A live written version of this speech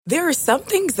There are some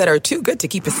things that are too good to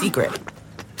keep a secret.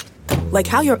 Like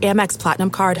how your Amex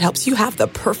Platinum card helps you have the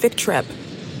perfect trip.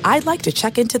 I'd like to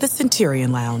check into the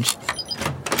Centurion Lounge.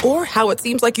 Or how it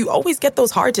seems like you always get those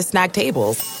hard-to-snag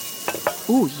tables.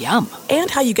 Ooh, yum.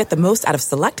 And how you get the most out of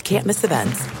select can't-miss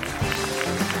events.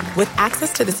 With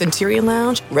access to the Centurion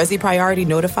Lounge, Resi Priority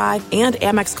Notified, and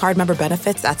Amex card member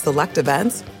benefits at select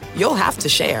events, you'll have to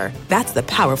share. That's the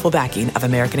powerful backing of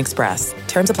American Express.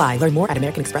 Terms apply. Learn more at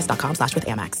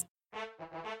americanexpress.com/withAmex.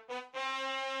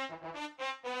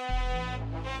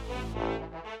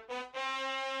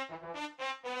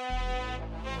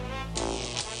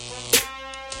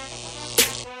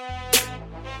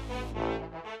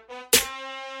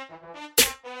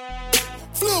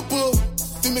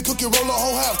 Cookie roll a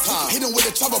whole halftime. Hit him with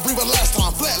a chopper, breathe a last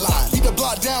time. Flatline. Beat the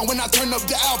block down when I turn up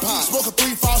the Alpine. Smoke a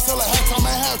 3-5, sell a halftime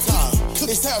at halftime.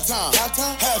 It's halftime.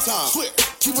 Halftime? Halftime. Switch.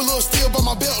 Keep a little still by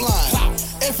my belt line.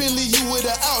 Effing leave you with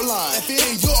an outline.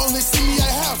 If you only see me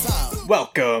at halftime.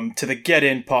 Welcome to the Get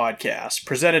In Podcast,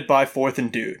 presented by Fourth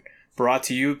and Dude. Brought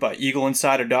to you by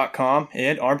EagleInsider.com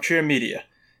and Armchair Media.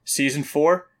 Season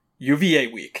 4, UVA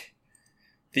Week.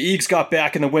 The Eags got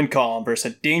back in the win column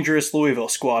versus a dangerous Louisville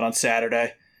squad on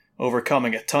Saturday,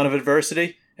 overcoming a ton of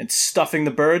adversity and stuffing the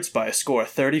Birds by a score of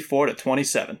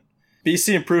 34-27.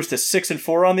 BC improves to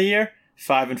 6-4 on the year,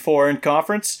 5-4 in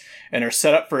conference, and are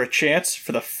set up for a chance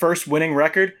for the first winning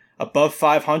record above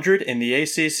 500 in the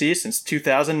ACC since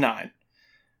 2009.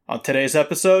 On today's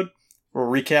episode, we'll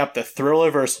recap the thriller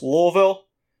versus Louisville,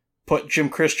 put Jim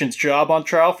Christian's job on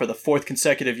trial for the fourth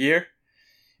consecutive year,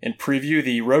 and preview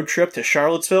the road trip to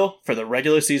Charlottesville for the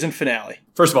regular season finale.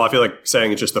 First of all, I feel like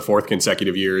saying it's just the fourth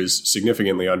consecutive year is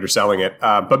significantly underselling it.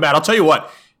 But Matt, I'll tell you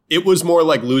what, it was more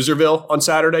like Loserville on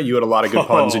Saturday. You had a lot of good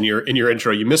puns in your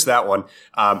intro. You missed that one.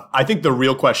 I think the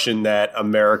real question that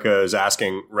America is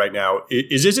asking right now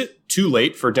is it too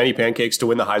late for Denny Pancakes to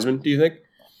win the Heisman, do you think?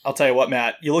 I'll tell you what,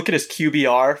 Matt, you look at his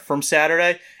QBR from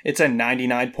Saturday, it's a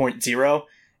 99.0.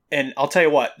 And I'll tell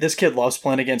you what, this kid loves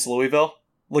playing against Louisville.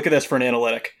 Look at this for an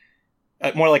analytic.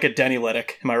 More like a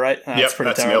Denny-lytic. Am I right? Yep,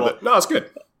 that's terrible. Nailed it. No, it's good.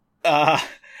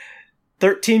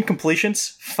 13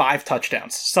 completions, 5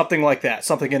 touchdowns. Something like that.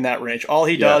 Something in that range. All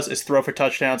he does is throw for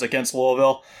touchdowns against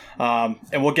Louisville.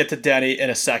 And we'll get to Denny in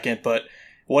a second, but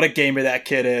what a gamer that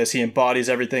kid is. He embodies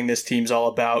everything this team's all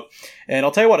about. And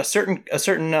I'll tell you what, a certain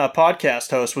podcast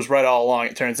host was right all along,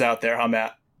 it turns out there, huh,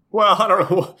 Matt? Well, I don't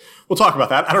know. We'll talk about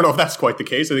that. I don't know if that's quite the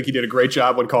case. I think he did a great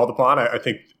job when called upon. I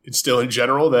think it's still in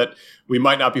general that we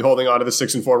might not be holding on to the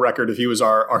 6-4 record if he was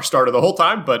our starter the whole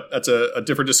time, but that's a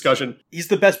different discussion. He's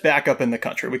the best backup in the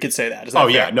country. We could say that. Is that fair?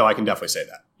 Yeah. No, I can definitely say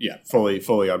that. Yeah,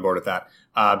 fully on board with that.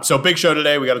 So big show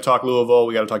today. We got to talk Louisville.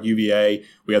 We got to talk UVA.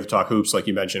 We have to talk hoops, like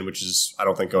you mentioned, which is, I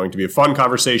don't think, going to be a fun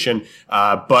conversation.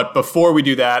 But before we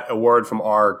do that, a word from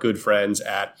our good friends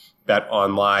at Bet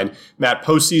Online. Matt,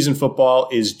 postseason football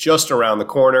is just around the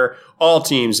corner. All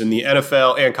teams in the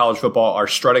NFL and college football are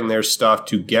strutting their stuff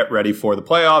to get ready for the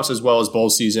playoffs as well as bowl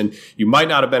season. You might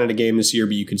not have been at a game this year,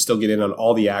 but you can still get in on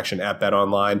all the action at Bet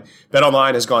Online. Bet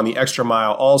Online has gone the extra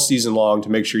mile all season long to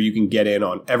make sure you can get in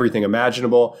on everything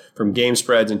imaginable, from game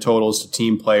spreads and totals to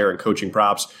team player and coaching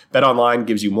props. Bet Online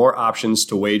gives you more options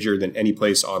to wager than any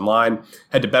place online.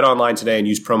 Head to Bet Online today and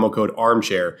use promo code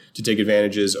ARMCHAIR to take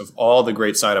advantages of all the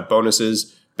great sign-up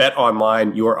bonuses. Bet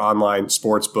Online, your online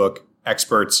sportsbook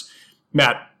experts.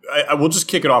 Matt, I will just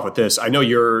kick it off with this. I know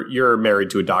you're married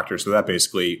to a doctor, so that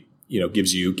basically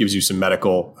gives you some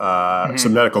medical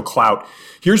clout.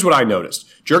 Here's what I noticed: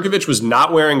 Jerkovich was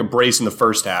not wearing a brace in the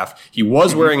first half. He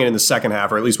was wearing it in the second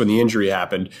half, or at least when the injury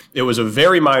happened. It was a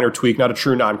very minor tweak, not a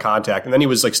true non-contact. And then he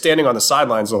was like standing on the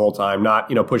sidelines the whole time, not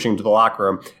pushing him to the locker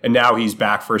room. And now he's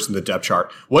back first in the depth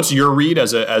chart. What's your read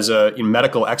as a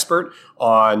medical expert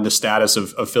on the status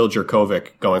of Phil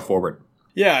Jerkovic going forward?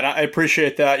 Yeah, and I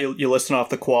appreciate that. You listen off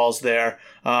the quals there.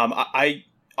 I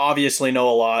obviously know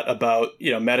a lot about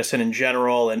medicine in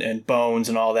general and bones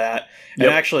and all that. And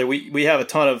actually, we have a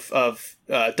ton of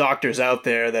doctors out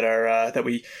there that are that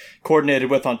we coordinated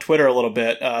with on Twitter a little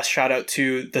bit. Shout out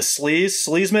to the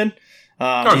Sleesman.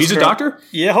 He's a doctor?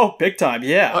 Yeah, big time.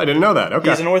 Yeah, I didn't know that. Okay,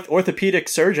 he's an orthopedic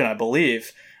surgeon, I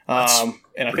believe.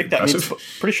 And I think that means,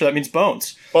 pretty sure that means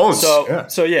bones. Bones. So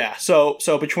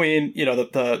between,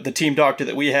 the team doctor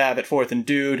that we have at Fourth and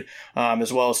Dude,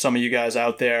 as well as some of you guys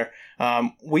out there,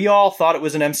 we all thought it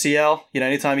was an MCL.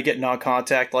 Anytime you get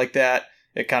non-contact like that,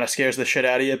 it kind of scares the shit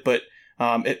out of you, but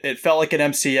it felt like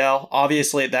an MCL.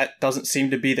 Obviously, that doesn't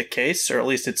seem to be the case, or at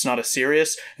least it's not as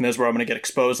serious. And that's where I'm going to get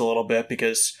exposed a little bit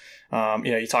because,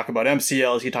 you talk about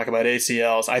MCLs, you talk about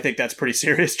ACLs. I think that's pretty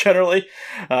serious generally.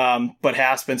 But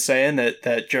Haas been saying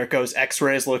that Jerko's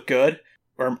x-rays look good.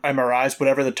 or MRIs,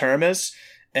 whatever the term is.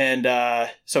 And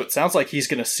so it sounds like he's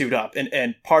going to suit up.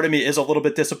 And part of me is a little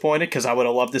bit disappointed because I would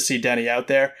have loved to see Denny out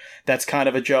there. That's kind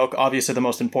of a joke. Obviously, the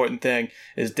most important thing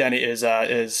is Denny is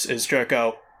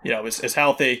Jerko, is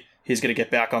healthy. He's going to get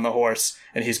back on the horse,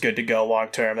 and he's good to go long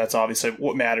term. That's obviously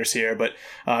what matters here. But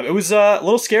it was a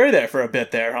little scary there for a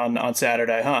bit there on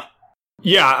Saturday, huh?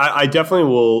 Yeah, I definitely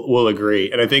will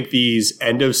agree. And I think these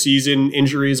end of season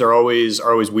injuries are always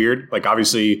weird. Like,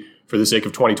 obviously, for the sake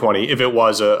of 2020, if it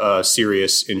was a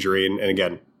serious injury, and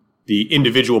again, the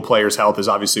individual player's health is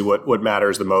obviously what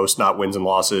matters the most, not wins and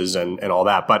losses and all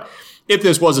that. But if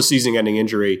this was a season-ending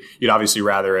injury, you'd obviously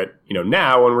rather it,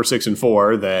 now when we're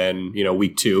 6-4 than,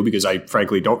 week 2, because I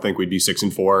frankly don't think we'd be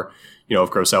 6-4, if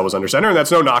Grosel was under center. And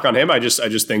that's no knock on him. I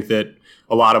just think that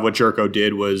a lot of what Jerko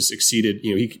did was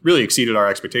he really exceeded our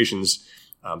expectations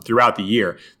throughout the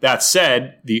year. That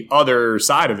said, the other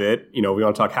side of it, we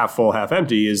want to talk half full, half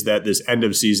empty, is that this end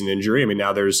of season injury, I mean,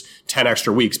 now there's 10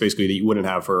 extra weeks basically that you wouldn't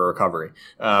have for a recovery.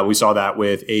 We saw that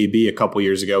with AB a couple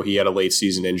years ago. He had a late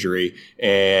season injury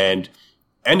and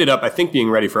ended up, I think, being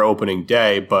ready for opening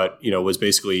day, but, was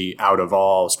basically out of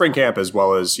all spring camp as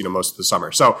well as, most of the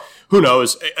summer. So who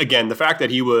knows? Again, the fact that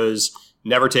he was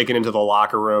never taken into the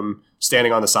locker room,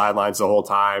 standing on the sidelines the whole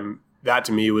time, that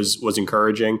to me was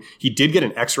encouraging. He did get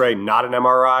an X-ray, not an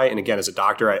MRI. And again, as a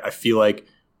doctor, I feel like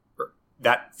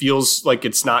that feels like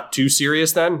it's not too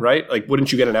serious then, right? Like,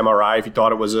 wouldn't you get an MRI if you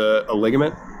thought it was a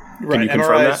ligament? Right. Can you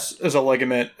confirm MRI is a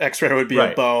ligament. X-ray would be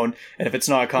a bone. And if it's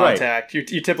not contact, you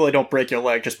typically don't break your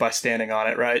leg just by standing on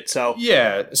it, right? So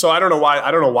yeah. So I don't know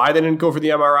why they didn't go for the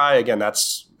MRI. Again,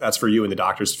 that's for you and the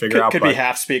doctors to figure out. Could be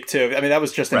half speak too. I mean, that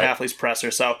was just an Hafley's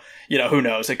presser. So, who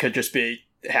knows? It could just be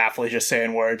Hafley just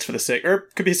saying words for the sake, or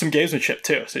it could be some gamesmanship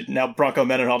too. So now Bronco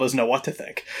Mendenhall doesn't know what to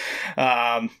think.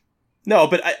 No,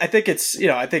 but I think it's,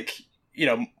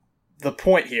 the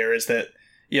point here is that,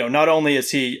 not only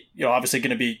is he, obviously going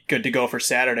to be good to go for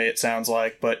Saturday, it sounds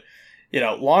like, but,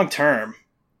 long term,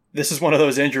 this is one of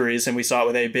those injuries, and we saw it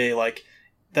with AB, like,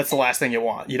 that's the last thing you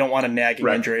want. You don't want a nagging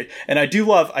injury. And I do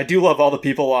love all the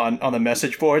people on the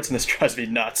message boards, and this drives me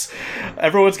nuts.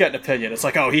 Everyone's got an opinion. It's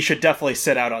like, oh, he should definitely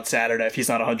sit out on Saturday if he's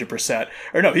not 100%.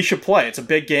 Or no, he should play. It's a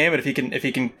big game, and if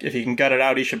he can gut it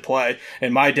out, he should play.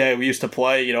 In my day, we used to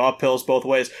play, uphills both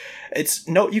ways.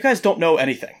 You guys don't know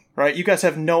anything. Right? You guys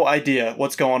have no idea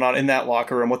what's going on in that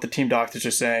locker room, what the team doctors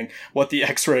are saying, what the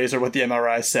x-rays or what the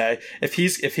MRIs say. If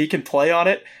he can play on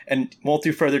it and won't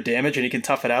do further damage and he can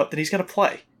tough it out, then he's going to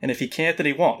play. And if he can't, then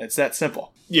he won't. It's that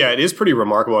simple. Yeah, it is pretty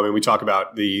remarkable. I mean, we talk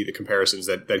about the comparisons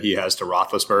that he has to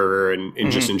Roethlisberger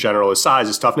and just in general, his size,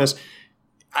 his toughness.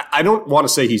 I don't want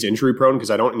to say he's injury prone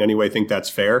because I don't in any way think that's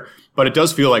fair, but it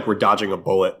does feel like we're dodging a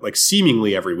bullet like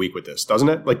seemingly every week with this, doesn't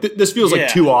it? Like this feels like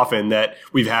too often that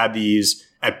we've had these,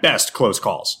 at best, close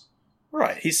calls.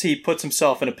 Right. He puts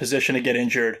himself in a position to get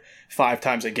injured 5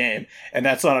 times a game, and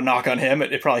that's not a knock on him.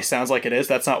 It probably sounds like it is.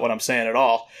 That's not what I'm saying at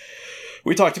all.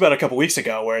 We talked about it a couple weeks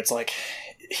ago where it's like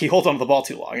he holds onto the ball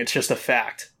too long. It's just a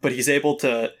fact. But he's able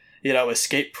to,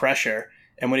 escape pressure,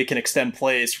 and when he can extend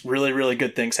plays, really, really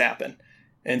good things happen.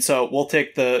 And so we'll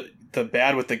take the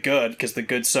bad with the good because the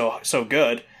good's so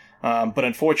good. But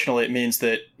unfortunately, it means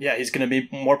that, he's going to be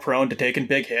more prone to taking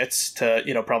big hits,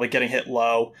 to, probably getting hit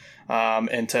low,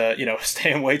 and to,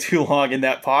 staying way too long in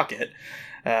that pocket.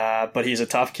 But he's a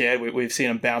tough kid. We've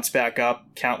seen him bounce back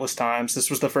up countless times.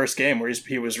 This was the first game where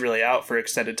he was really out for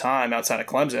extended time outside of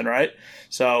Clemson, right?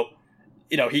 So,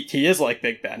 he is like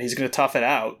Big Ben. He's going to tough it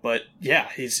out. But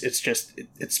it's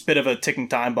a bit of a ticking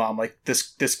time bomb. Like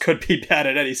this could be bad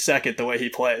at any second the way he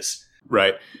plays.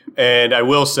 Right. And I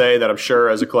will say that I'm sure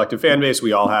as a collective fan base,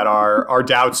 we all had our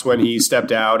doubts when he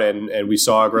stepped out and we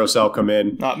saw Grosel come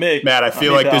in. Not me. Matt, I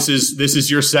feel like this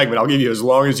is your segment. I'll give you as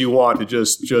long as you want to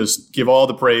just give all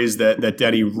the praise that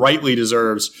Denny rightly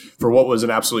deserves for what was an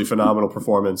absolutely phenomenal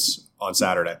performance on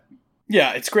Saturday.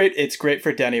 Yeah, it's great. It's great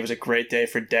for Denny. It was a great day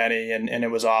for Denny, and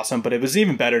it was awesome. But it was an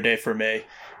even better day for me.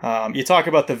 You talk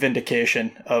about the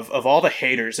vindication of all the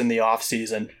haters in the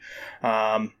offseason.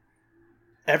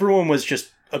 Everyone was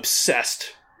just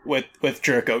obsessed with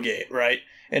Jerko Gate, right?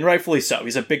 And rightfully so.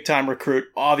 He's a big-time recruit.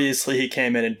 Obviously, he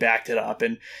came in and backed it up,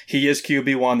 and he is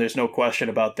QB1. There's no question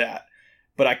about that.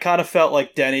 But I kind of felt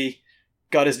like Denny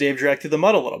got his name dragged through the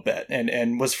mud a little bit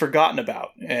and was forgotten about.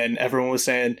 And everyone was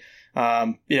saying,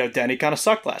 Denny kind of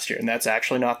sucked last year, and that's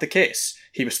actually not the case.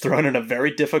 He was thrown in a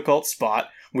very difficult spot.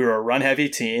 We were a run-heavy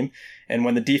team, and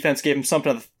when the defense gave him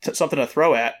something to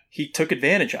throw at, he took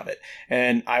advantage of it.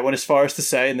 And I went as far as to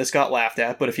say, and this got laughed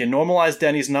at, but if you normalize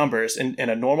Denny's numbers in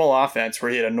a normal offense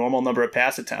where he had a normal number of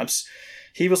pass attempts,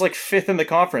 he was like 5th in the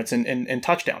conference in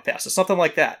touchdown passes, something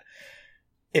like that.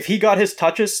 if he got his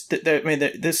touches, you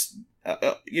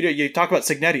talk about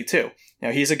Cignetti too.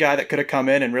 He's a guy that could have come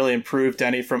in and really improved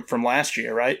Denny from last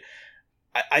year, right?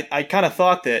 I kind of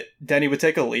thought that Denny would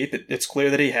take a leap. It's clear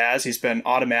that he has. He's been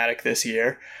automatic this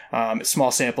year.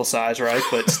 Small sample size, right?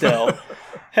 But still,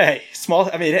 hey, small.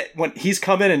 I mean, when he's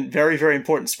come in very, very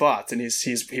important spots, and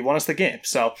he won us the game.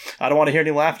 So I don't want to hear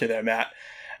any laughter there, Matt.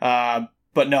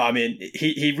 But no, I mean,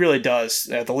 he really does.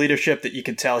 The leadership that you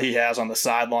can tell he has on the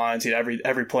sidelines.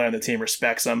 Every player on the team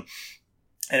respects him,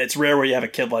 and it's rare where you have a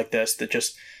kid like this that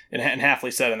just, and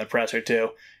Hafley said in the presser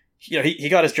too, he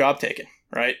got his job taken,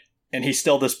 right? And he's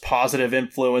still this positive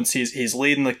influence. He's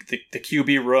leading the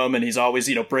QB room, and he's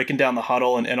always breaking down the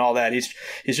huddle and all that. He's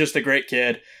just a great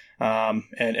kid, and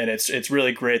it's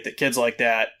really great that kids like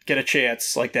that get a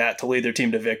chance like that to lead their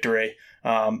team to victory.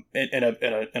 In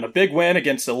a big win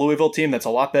against a Louisville team that's a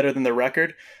lot better than their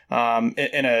record.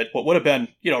 In what would have been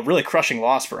really crushing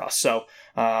loss for us. So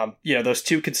those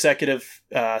 2 consecutive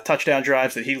touchdown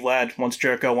drives that he led once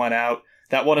Jericho went out,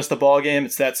 that won us the ball game.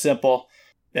 It's that simple.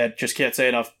 And just can't say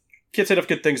enough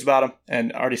good things about him,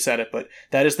 and already said it, but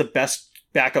that is the best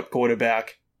backup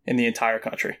quarterback in the entire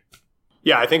country.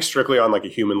 Yeah, I think strictly on like a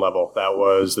human level, that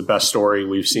was the best story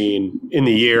we've seen in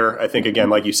the year. I think, again,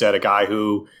 like you said, a guy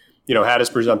who, had his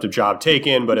presumptive job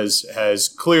taken, but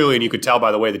has clearly, and you could tell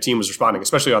by the way the team was responding,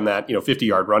 especially on that,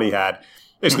 50-yard run he had,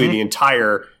 basically the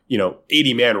entire,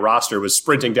 80-man roster was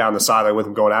sprinting down the sideline with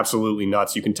him going absolutely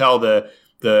nuts. You can tell the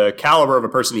caliber of a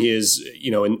person he is,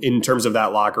 in terms of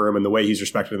that locker room and the way he's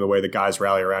respected and the way the guys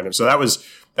rally around him. So that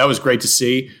was great to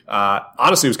see.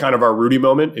 Honestly, it was kind of our Rudy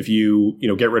moment. If you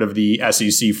get rid of the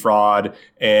SEC fraud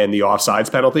and the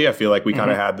offsides penalty, I feel like we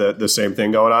kind of had the same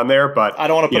thing going on there. But I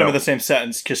don't want to put him in the same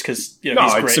sentence just because he's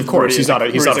great. Of course, he's not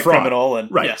a fraud. Criminal.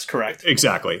 And right. Yes, correct.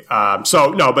 Exactly.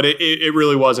 But it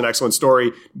really was an excellent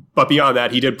story. But beyond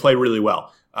that, he did play really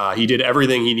well. He did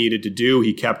everything he needed to do.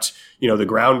 He kept, the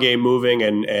ground game moving,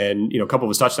 and a couple of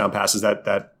his touchdown passes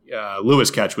that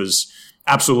Lewis catch was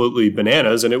absolutely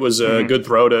bananas, and it was a good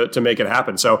throw to make it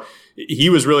happen. So he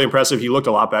was really impressive. He looked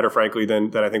a lot better, frankly,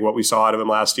 than I think what we saw out of him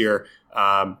last year.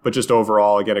 But just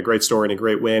overall, again, a great story and a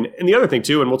great win. And the other thing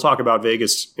too, and we'll talk about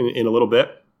Vegas in a little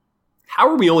bit. How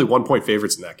are we only 1-point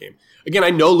favorites in that game? Again, I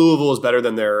know Louisville is better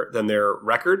than their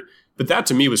record, but that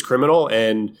to me was criminal.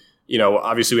 And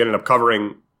obviously we ended up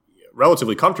covering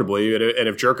relatively comfortably. And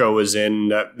if Jerko was in,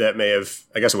 that may have,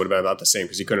 I guess it would have been about the same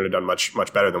because he couldn't have done much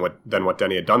better than what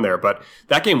Denny had done there. But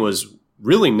that game was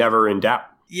really never in doubt.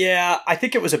 Yeah, I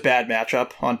think it was a bad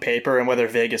matchup on paper, and whether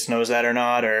Vegas knows that or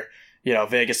not, or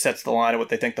Vegas sets the line of what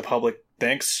they think the public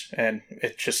thinks, and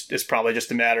it's probably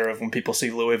just a matter of when people see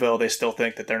Louisville, they still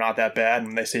think that they're not that bad,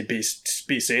 and they see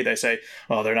BC, they say,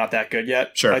 well, they're not that good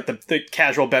yet. Sure. Like the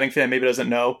casual betting fan maybe doesn't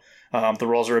know. The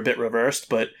roles are a bit reversed,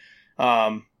 but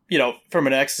from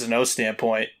an X's and O's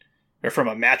standpoint, or from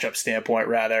a matchup standpoint,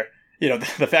 rather,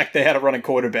 the fact they had a running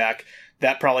quarterback,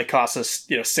 that probably cost us,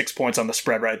 6 points on the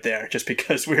spread right there, just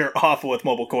because we were awful with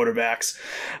mobile quarterbacks.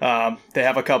 They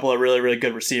have a couple of really, really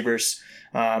good receivers.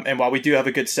 And while we do have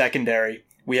a good secondary,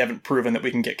 we haven't proven that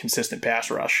we can get consistent pass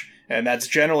rush. And that's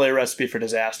generally a recipe for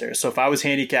disaster. So if I was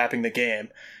handicapping the game,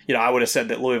 I would have said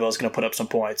that Louisville is going to put up some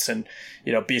points. And,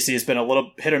 BC has been a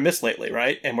little hit or miss lately,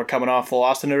 right? And we're coming off the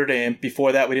loss to Notre Dame.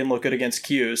 Before that, we didn't look good against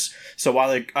Q's. So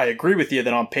while I agree with you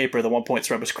that on paper, the 1-point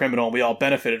spread was criminal and we all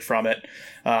benefited from it,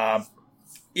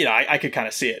 I could kind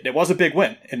of see it. It was a big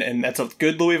win, and that's a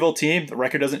good Louisville team. The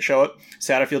record doesn't show it.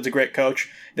 Satterfield's a great coach.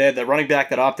 They had the running back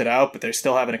that opted out, but they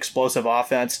still have an explosive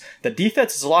offense. The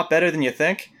defense is a lot better than you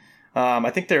think. I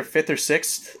think they're 5th or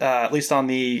 6th, at least on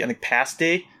the pass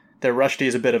D. Their rush D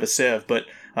is a bit of a sieve, but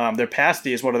their pass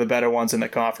D is one of the better ones in the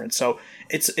conference. So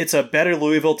it's a better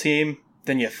Louisville team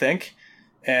than you think.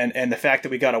 And the fact that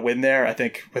we got a win there, I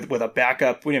think, with a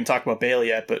backup, we didn't even talk about Bailey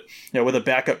yet, but with a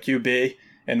backup QB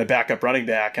and the backup running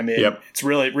back, I mean, It's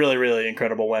really, really, really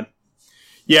incredible win.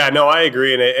 Yeah, no, I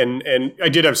agree, and I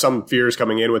did have some fears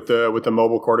coming in with the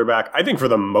mobile quarterback. I think for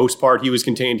the most part he was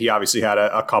contained. He obviously had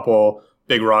a couple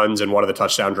big runs, and one of the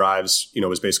touchdown drives,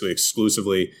 was basically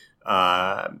exclusively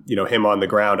him on the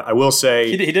ground. I will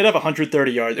say he did have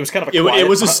 130 yards. It was kind of it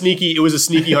was a sneaky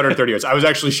 130 yards. I was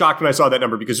actually shocked when I saw that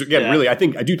number because again, really, I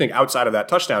do think outside of that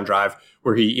touchdown drive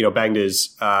where he banged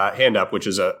his hand up, which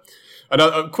is a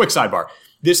quick sidebar.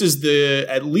 This is the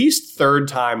at least 3rd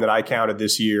time that I counted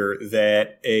this year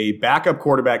that a backup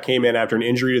quarterback came in after an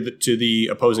injury to the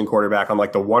opposing quarterback on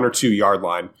like the 1 or 2 yard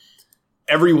line.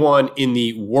 Everyone in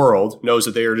the world knows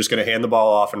that they are just going to hand the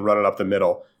ball off and run it up the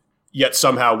middle. yet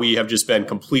somehow we have just been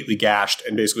completely gashed,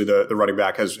 and basically the running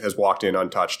back has walked in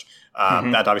untouched.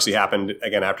 That obviously happened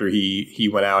again after he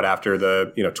went out after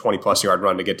the 20+ yard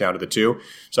run to get down to the 2.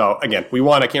 So again, we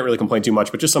won. I can't really complain too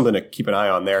much, but just something to keep an eye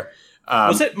on there.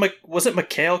 Was it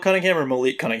Mikhail Cunningham or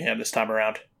Malik Cunningham this time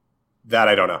around? That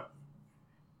I don't know.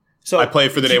 So I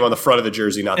played for the name on the front of the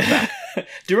jersey, not the back.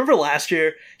 Do you remember last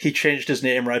year he changed his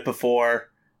name right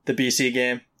before the BC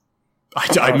game? I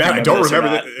don't remember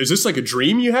that. Is this like a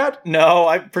dream you had? No,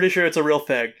 I'm pretty sure it's a real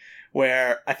thing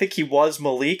where I think he was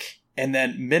Malik, and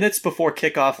then minutes before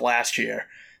kickoff last year,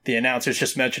 the announcers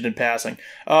just mentioned in passing,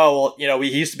 oh, well, he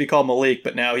used to be called Malik,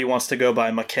 but now he wants to go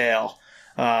by Mikhail.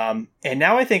 And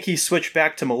now I think he switched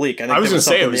back to Malik. I was going to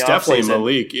say it was definitely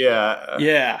Malik. Yeah.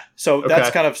 Yeah. So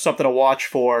that's kind of something to watch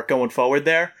for going forward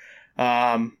there.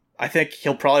 I think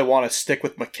he'll probably want to stick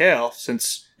with Mikhail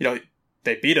since,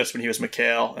 they beat us when he was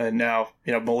Mikhail, and now,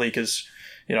 Malik is,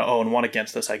 0-1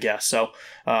 against us, I guess. So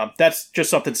that's just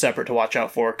something separate to watch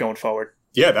out for going forward.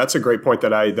 Yeah, that's a great point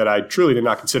that I truly did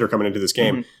not consider coming into this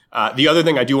game. The other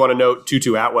thing I do want to note,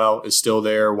 Tutu Atwell is still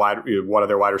there, one of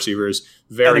their wide receivers,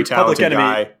 very talented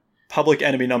guy. Public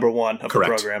enemy number one of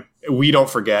Correct. The program. We don't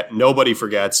forget. Nobody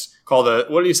forgets. What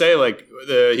did he say?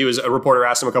 He was a reporter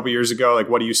asked him a couple years ago,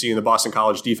 what do you see in the Boston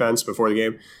College defense before the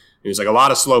game? He was like, a lot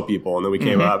of slow people. And then we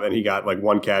came up and he got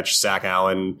one catch. Zach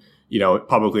Allen,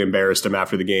 publicly embarrassed him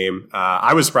after the game.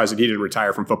 I was surprised that he didn't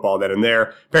retire from football then and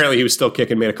there. Apparently he was still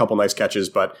kicking, made a couple nice catches,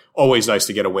 but always nice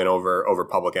to get a win over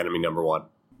public enemy number one.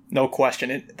 No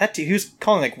question. He was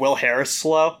calling Will Harris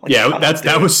slow.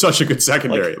 That was such a good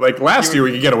secondary. Last year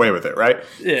we could get away with it, right?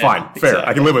 Yeah, fine, fair. Exactly.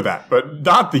 I can live with that, but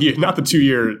not the 2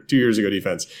 years ago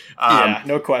defense.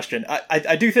 No question.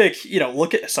 I do think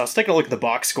so I was taking a look at the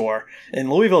box score, and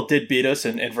Louisville did beat us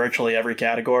in virtually every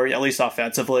category, at least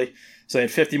offensively. So they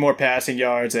had 50 more passing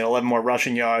yards, they had 11 more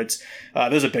rushing yards.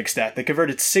 There's a big stat. They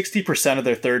converted 60% of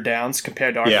their third downs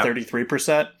compared to our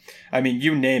 33%. I mean,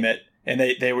 you name it. And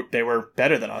they were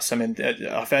better than us. I mean,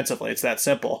 offensively, it's that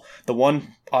simple. The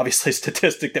one, obviously,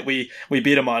 statistic that we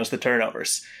beat them on is the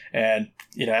turnovers. And,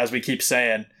 as we keep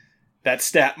saying, that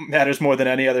stat matters more than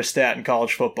any other stat in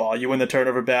college football. You win the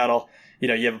turnover battle,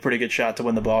 you have a pretty good shot to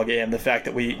win the ball game. The fact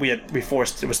that we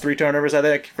forced, it was 3 turnovers, I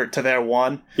think, to their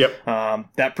 1. Yep.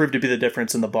 That proved to be the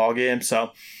difference in the ball game.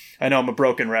 So I know I'm a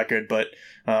broken record, but,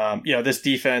 this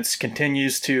defense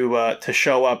continues to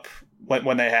show up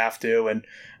when they have to. And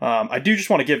I do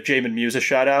just want to give Jamin Muse a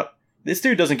shout out. This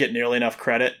dude doesn't get nearly enough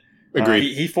credit.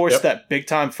 Agreed. He forced that big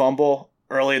time fumble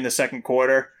early in the second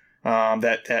quarter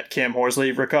that Cam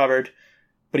Horsley recovered.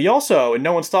 But he also, and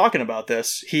no one's talking about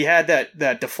this, he had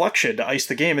that deflection to ice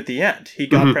the game at the end. He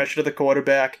got pressure to the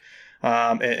quarterback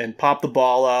and popped the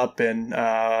ball up, and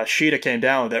Sheeta came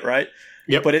down with it, right?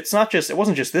 Yep. But it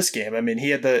wasn't just this game. I mean,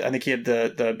 I think he had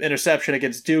the interception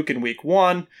against Duke in week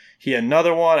 1. He had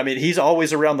another one. I mean, he's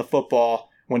always around the football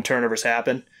when turnovers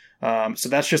happen. So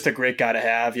that's just a great guy to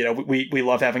have. We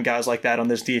love having guys like that on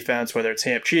this defense, whether it's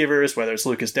Hamp Cheevers, whether it's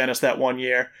Lucas Dennis that one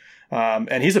year.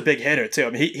 And he's a big hitter too. I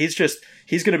mean,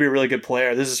 he's going to be a really good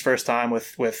player. This is his first time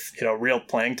with real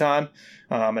playing time.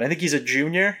 And I think he's a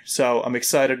junior, so I'm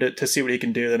excited to see what he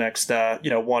can do the next 1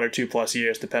 or 2+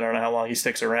 years, depending on how long he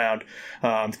sticks around.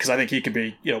 Because I think he could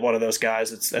be one of those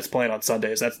guys that's playing on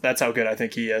Sundays. That's how good I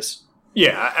think he is.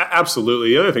 Yeah, absolutely.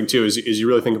 The other thing too is you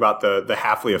really think about the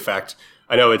Hafley effect.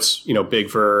 I know it's big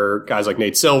for guys like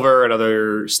Nate Silver and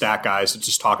other stat guys to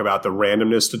just talk about the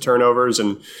randomness to turnovers.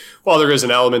 And while there is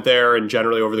an element there, and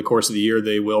generally over the course of the year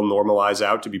they will normalize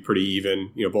out to be pretty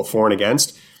even, both for and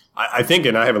against. I think,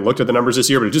 and I haven't looked at the numbers this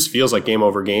year, but it just feels like game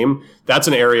over game. That's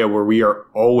an area where we are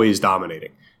always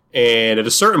dominating. And at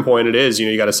a certain point, it is,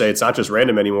 you got to say it's not just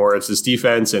random anymore. It's this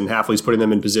defense, and Hafley's putting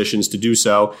them in positions to do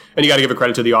so. And you got to give a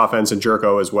credit to the offense and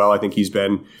Jerko as well. I think he's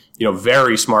been,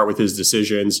 very smart with his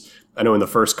decisions. I know in the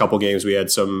first couple games we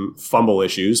had some fumble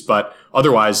issues, but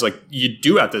otherwise, you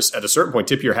do at a certain point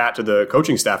tip your hat to the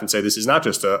coaching staff and say this is not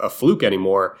just a fluke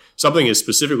anymore. Something is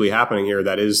specifically happening here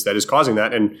that is causing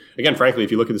that. And again, frankly,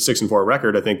 if you look at the 6-4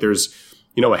 record, I think there's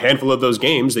a handful of those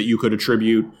games that you could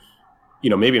attribute.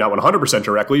 Maybe not 100%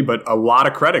 directly, but a lot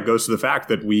of credit goes to the fact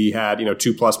that we had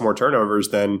 2+ more turnovers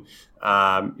than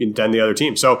the other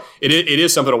team. So it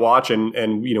is something to watch,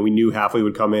 and we knew Hafley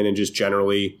would come in and just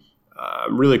generally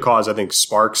really cause, I think,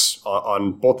 sparks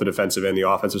on both the defensive and the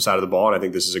offensive side of the ball. And I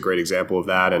think this is a great example of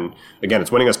that. And again,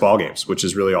 it's winning us ball games, which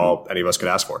is really all any of us could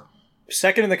ask for.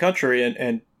 Second in the country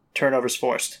and turnovers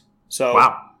forced. So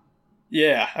wow.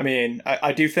 Yeah, I mean,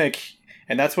 I do think,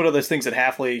 and that's one of those things that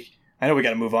Hafley. I know we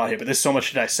got to move on here, but there's so much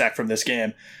to dissect from this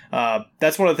game.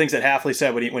 That's one of the things that Hafley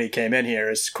said when he came in here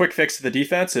is quick fix to the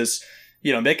defense is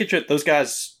making sure those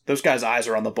guys' eyes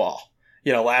are on the ball.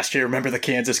 Last year, remember the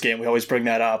Kansas game? We always bring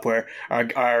that up where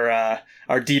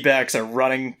our D-backs are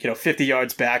running, 50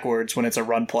 yards backwards when it's a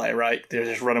run play, right? They're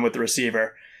just running with the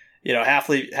receiver.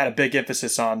 Hafley had a big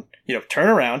emphasis on, turn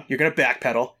around, you're going to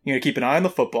backpedal, you're going to keep an eye on the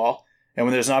football, and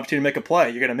when there's an opportunity to make a play,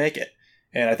 you're going to make it.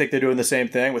 And I think they're doing the same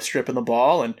thing with stripping the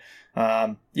ball, and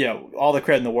all the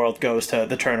credit in the world goes to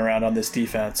the turnaround on this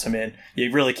defense. I mean,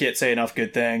 you really can't say enough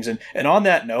good things. And on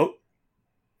that note,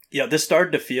 this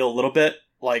started to feel a little bit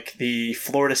like the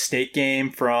Florida State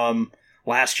game from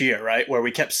last year, right? Where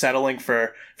we kept settling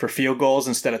for field goals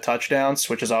instead of touchdowns,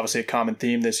 which is obviously a common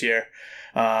theme this year.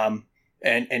 And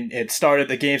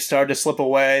the game started to slip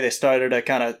away. They started to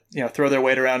kind of, throw their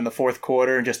weight around in the fourth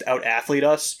quarter and just out-athlete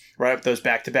us, right? With those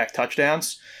back-to-back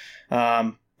touchdowns.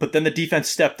 But then the defense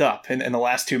stepped up in the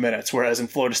last 2 minutes, whereas in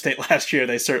Florida State last year,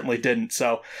 they certainly didn't.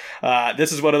 So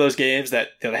this is one of those games that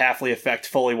the Hafley effect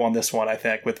fully won this one, I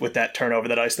think, with that turnover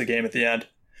that iced the game at the end.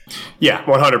 Yeah,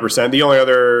 100%. The only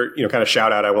other, kind of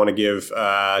shout out I want to give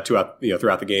throughout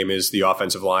the game is the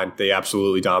offensive line. They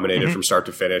absolutely dominated from start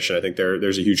to finish. And I think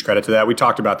there's a huge credit to that. We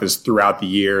talked about this throughout the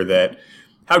year, that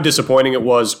how disappointing it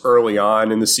was early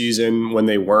on in the season when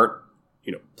they weren't,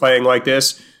 playing like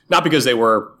this. Not because they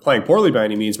were playing poorly by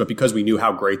any means, but because we knew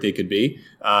how great they could be.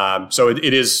 So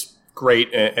it is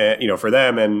great, for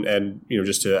them and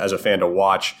just as a fan to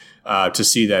watch, to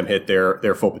see them hit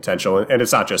their full potential. And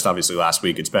it's not just obviously last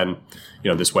week. It's been,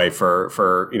 this way for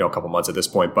a couple months at this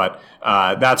point. But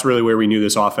that's really where we knew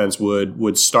this offense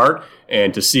would start.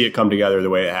 And to see it come together the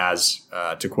way it has,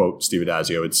 to quote Steve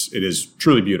Adazio, it is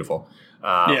truly beautiful.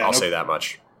 I'll say that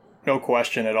much. No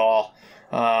question at all.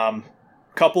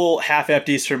 Couple half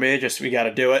empties for me. Just we got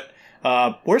to do it.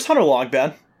 Where's Hunter Long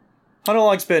been? Hunter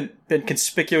Long's been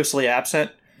conspicuously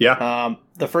absent. Yeah.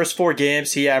 The first 4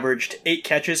 games, he averaged 8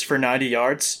 catches for 90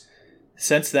 yards.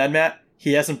 Since then, Matt,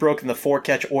 he hasn't broken the 4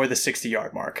 catch or the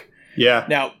 60-yard mark. Yeah.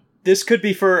 Now, this could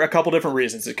be for a couple different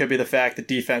reasons. It could be the fact that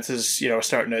defenses,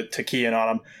 starting to key in on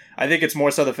him. I think it's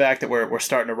more so the fact that we're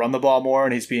starting to run the ball more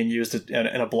and he's being used in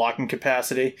a blocking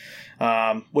capacity,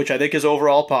 which I think is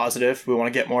overall positive. We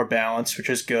want to get more balance, which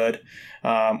is good.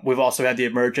 We've also had the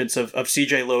emergence of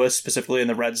CJ Lewis, specifically in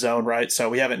the red zone, right? So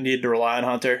we haven't needed to rely on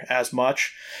Hunter as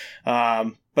much.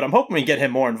 But I'm hoping we get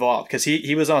him more involved because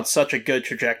he was on such a good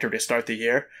trajectory to start the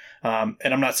year. And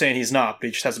I'm not saying he's not, but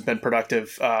he just hasn't been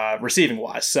productive receiving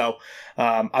wise. So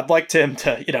I'd like him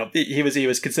to, he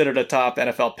was considered a top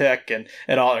NFL pick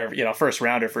and all, or, first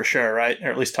rounder for sure, right? Or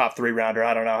at least top 3 rounder.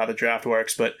 I don't know how the draft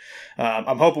works, but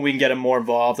I'm hoping we can get him more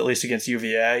involved, at least against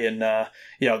UVA. And, I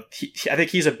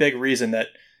think he's a big reason that,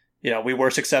 we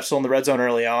were successful in the red zone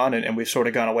early on, and we've sort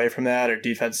of gone away from that. Our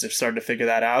defenses have started to figure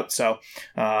that out. So,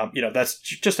 that's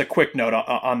just a quick note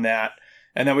on that.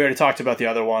 And then we already talked about the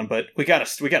other one, but we got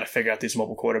to figure out these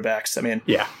mobile quarterbacks. I mean,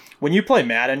 yeah, when you play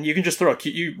Madden, you can just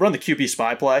you run the QB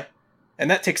spy play,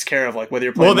 and that takes care of whether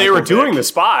you're playing. Well, they were doing the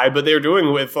spy, but they were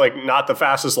doing with not the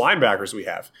fastest linebackers we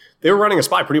have. They were running a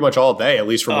spy pretty much all day, at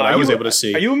least from what I was able to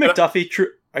see. Are you a McDuffie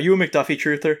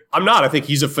truther? I'm not. I think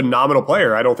he's a phenomenal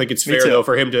player. I don't think it's fair though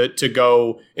for him to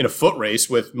go in a foot race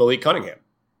with Malik Cunningham.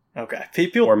 Okay.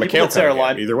 People that say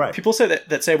either way. People say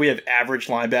that say we have average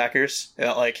linebackers.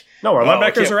 No, our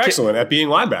linebackers are excellent at being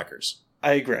linebackers.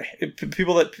 I agree.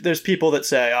 There's people that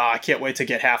say, I can't wait to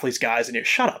get Hafley's guys in here.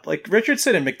 Shut up.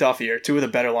 Richardson and McDuffie are 2 of the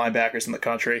better linebackers in the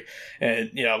country.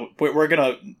 And, we're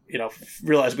going to,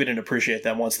 realize we didn't appreciate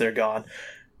them once they're gone.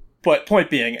 But point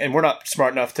being, and we're not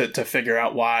smart enough to figure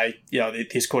out why,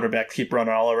 these quarterbacks keep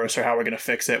running all over us or how we're going to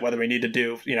fix it, whether we need to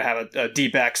do, have a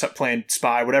D-back playing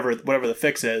spy, whatever the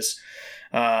fix is.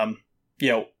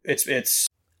 It's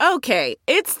Okay,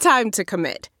 it's time to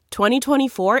commit.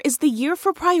 2024 is the year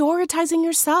for prioritizing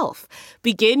yourself.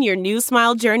 Begin your new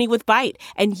smile journey with Byte,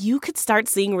 and you could start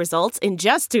seeing results in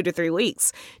just 2 to 3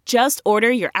 weeks. Just order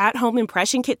your at-home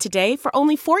impression kit today for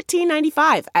only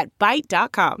 $14.95 at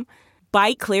Byte.com.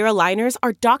 Byte Clear aligners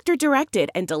are doctor-directed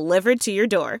and delivered to your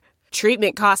door.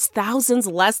 Treatment costs thousands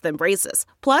less than braces.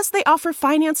 Plus, they offer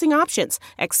financing options,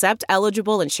 accept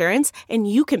eligible insurance, and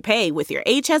you can pay with your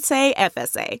HSA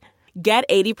FSA. Get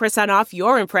 80% off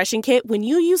your impression kit when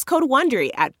you use code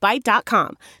WONDERY at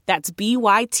Byte.com. That's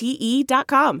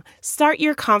BYTE.com. Start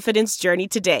your confidence journey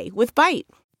today with Byte.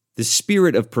 The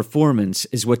spirit of performance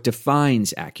is what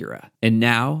defines Acura. And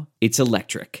now, it's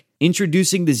electric.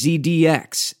 Introducing the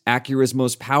ZDX, Acura's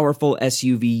most powerful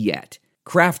SUV yet.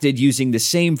 Crafted using the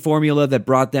same formula that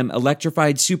brought them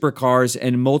electrified supercars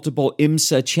and multiple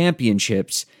IMSA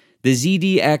championships, the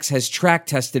ZDX has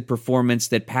track-tested performance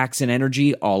that packs an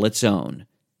energy all its own.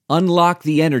 Unlock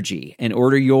the energy and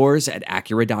order yours at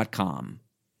Acura.com.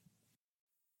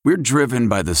 We're driven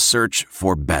by the search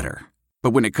for better.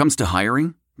 But when it comes to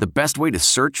hiring, the best way to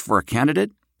search for a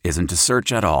candidate isn't to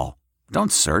search at all.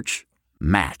 Don't search.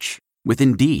 Match with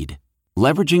Indeed.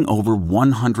 Leveraging over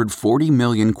 140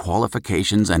 million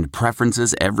qualifications and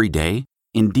preferences every day,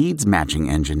 Indeed's matching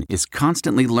engine is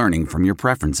constantly learning from your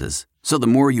preferences. So the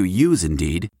more you use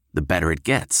Indeed, the better it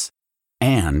gets.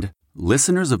 And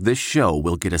listeners of this show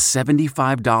will get a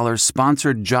 $75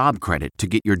 sponsored job credit to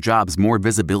get your jobs more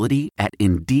visibility at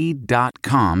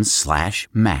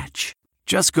Indeed.com/match.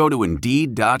 Just go to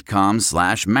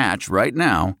Indeed.com/match right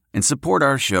now and support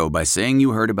our show by saying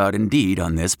you heard about Indeed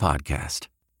on this podcast.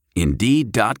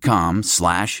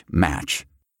 Indeed.com/match.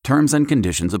 Terms and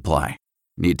conditions apply.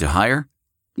 Need to hire?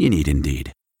 You need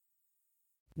Indeed.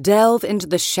 Delve into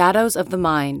the shadows of the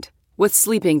mind with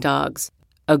Sleeping Dogs,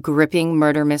 a gripping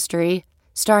murder mystery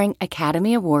starring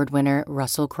Academy Award winner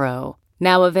Russell Crowe.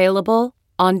 Now available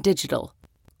on digital.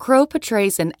 Crowe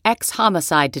portrays an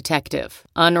ex-homicide detective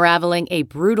unraveling a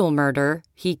brutal murder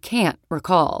he can't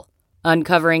recall.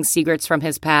 Uncovering secrets from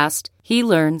his past, he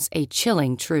learns a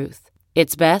chilling truth.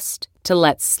 It's best to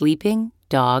let sleeping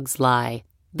dogs lie.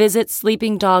 Visit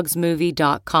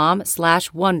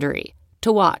sleepingdogsmovie.com/Wondery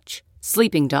to watch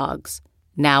Sleeping Dogs,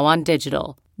 now on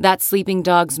digital. That's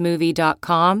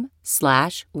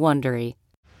sleepingdogsmovie.com/Wondery.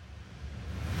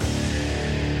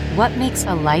 What makes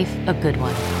a life a good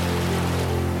one?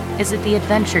 Is it the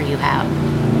adventure you have?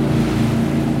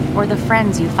 Or the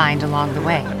friends you find along the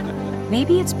way?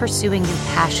 Maybe it's pursuing your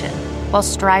passion while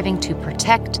striving to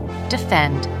protect,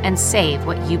 defend, and save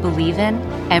what you believe in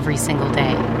every single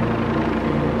day.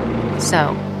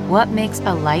 So, what makes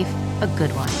a life a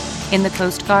good one? In the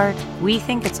Coast Guard, we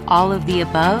think it's all of the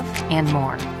above and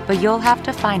more, but you'll have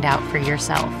to find out for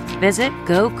yourself. Visit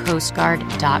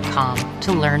gocoastguard.com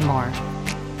to learn more.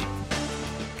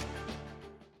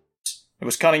 It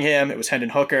was Cunningham, it was Hendon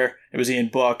Hooker, it was Ian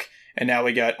Book, and now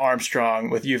we got Armstrong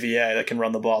with UVA that can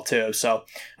run the ball too. So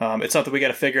it's something we got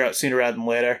to figure out sooner rather than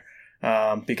later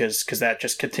because that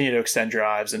just continue to extend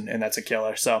drives, and that's a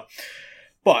killer. So,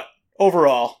 but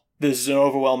overall, this is an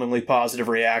overwhelmingly positive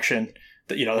reaction.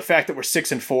 The fact that we're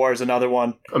 6-4 is another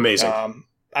one. Amazing.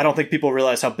 I don't think people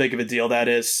realize how big of a deal that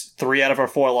is. 3 out of our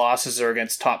 4 losses are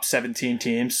against top 17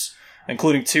 teams,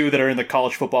 including 2 that are in the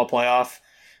college football playoff.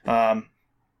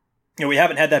 We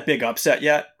haven't had that big upset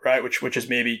yet, right? Which is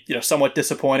maybe somewhat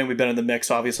disappointing. We've been in the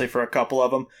mix, obviously, for a couple of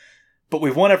them, but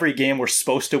we've won every game we're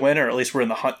supposed to win, or at least we're in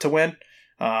the hunt to win,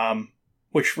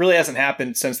 which really hasn't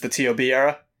happened since the TOB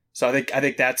era. So I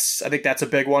think that's a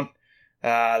big one.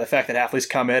 The fact that athletes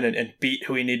come in and beat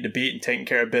who we need to beat and taking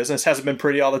care of business hasn't been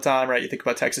pretty all the time, right? You think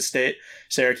about Texas State,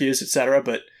 Syracuse, etc.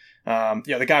 But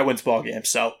the guy wins ball games,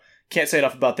 so can't say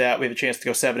enough about that. We have a chance to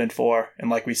go 7-4, and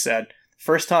like we said,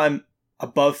 first time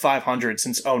above 500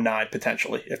 since 2009,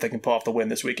 potentially, if they can pull off the win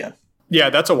this weekend. Yeah,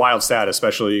 that's a wild stat,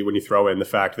 especially when you throw in the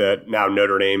fact that now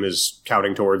Notre Dame is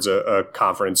counting towards a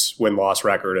conference win-loss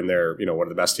record, and they're one of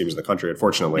the best teams in the country,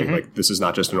 unfortunately. Mm-hmm. Like, this is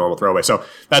not just a normal throwaway. So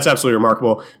that's absolutely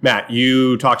remarkable. Matt,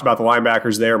 you talked about the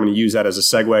linebackers there. I'm going to use that as a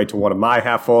segue to one of my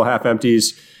half-full,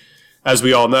 half-empties. As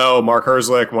we all know, Mark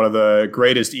Herzlich, one of the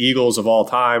greatest Eagles of all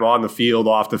time, on the field,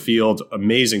 off the field,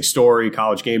 amazing story,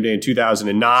 College Game Day in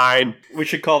 2009. We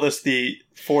should call this the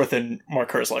 4th and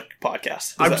Mark Herzlich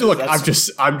podcast.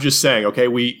 I'm just saying, okay,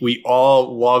 we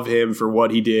all love him for what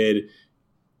he did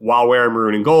while wearing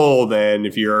maroon and gold, and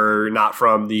if you're not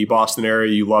from the Boston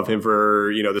area, you love him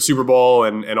for the Super Bowl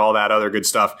and all that other good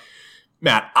stuff.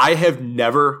 Matt, I have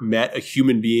never met a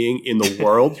human being in the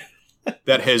world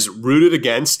that has rooted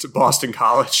against Boston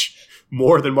College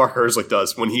more than Mark Herzlich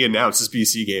does when he announces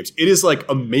BC games. It is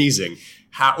amazing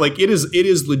how it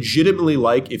is legitimately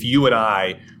like if you and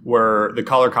I were the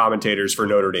color commentators for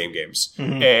Notre Dame games,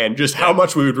 mm-hmm. and just how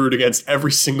much we would root against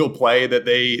every single play that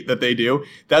they do.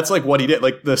 That's like what he did,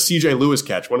 like the CJ Lewis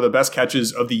catch, one of the best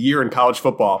catches of the year in college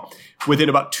football. Within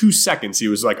about 2 seconds, he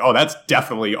was like, "Oh, that's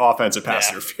definitely offensive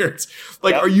pass interference."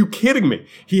 Are you kidding me?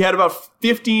 He had about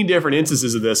 15 different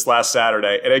instances of this last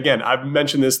Saturday. And again, I've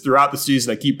mentioned this throughout the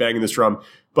season. I keep banging this drum,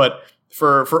 but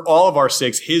for all of our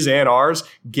sakes, his and ours,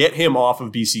 get him off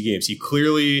of BC games. He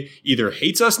clearly either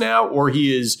hates us now or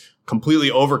he is completely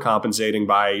overcompensating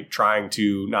by trying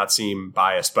to not seem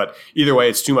biased. But either way,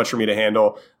 it's too much for me to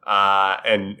handle.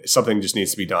 And something just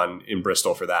needs to be done in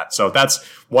Bristol for that. So that's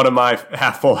one of my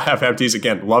half full, half empties.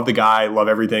 Again, love the guy, love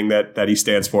everything that he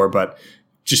stands for, but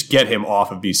just get him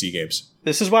off of BC games.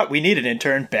 This is what we need, an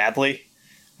intern badly.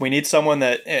 We need someone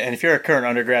that, and if you're a current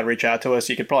undergrad, reach out to us.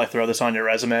 You could probably throw this on your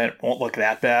resume. It won't look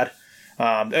that bad.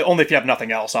 Only if you have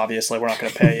nothing else, obviously. We're not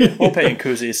going to pay you. We'll pay in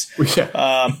koozies.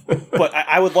 But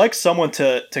I would like someone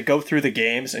to go through the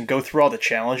games and go through all the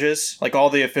challenges, like all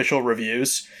the official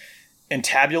reviews, and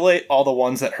tabulate all the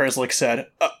ones that Herzlich said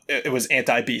it was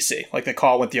anti-BC, like the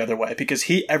call went the other way, because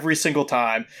every single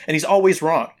time, and he's always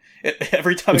wrong.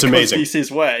 Every time it goes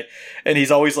BC's way, and he's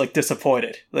always like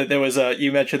disappointed. There was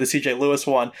you mentioned the CJ Lewis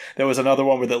one. There was another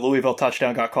one where the Louisville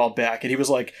touchdown got called back, and he was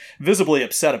like visibly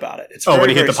upset about it. It's when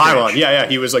he hit the pylon. Yeah.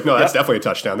 He was like, no, that's definitely a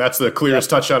touchdown. That's the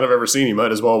clearest touchdown I've ever seen. He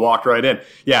might as well walked right in.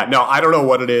 Yeah, no, I don't know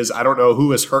what it is. I don't know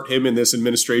who has hurt him in this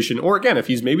administration, or again, if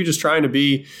he's maybe just trying to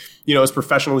be, as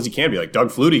professional as he can be. Like Doug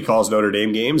Flutie calls Notre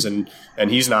Dame games, and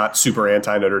he's not super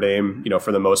anti Notre Dame,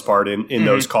 for the most part in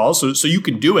those calls. So you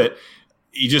can do it.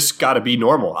 You just got to be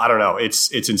normal. I don't know.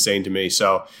 It's insane to me.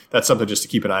 So that's something just to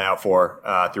keep an eye out for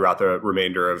throughout the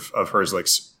remainder of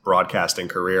Herzlich's broadcasting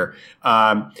career.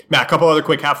 Matt, a couple other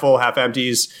quick half full, half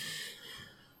empties.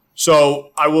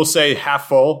 So I will say half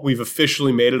full. We've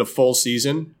officially made it a full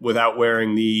season without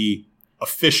wearing the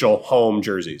official home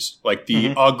jerseys, like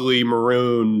the ugly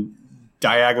maroon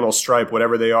diagonal stripe,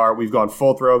 whatever they are. We've gone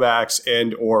full throwbacks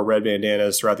and or red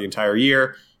bandanas throughout the entire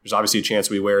year. There's obviously a chance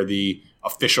we wear the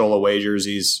official away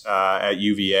jerseys at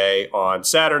UVA on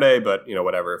Saturday, but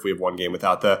whatever. If we have one game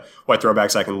without the white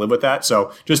throwbacks, I can live with that.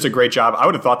 So just a great job. I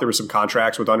would have thought there were some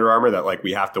contracts with Under Armour that like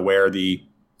we have to wear the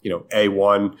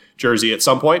A1 jersey at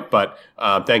some point, but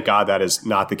thank God that is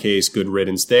not the case. Good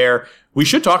riddance there. We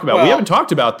should talk about. We haven't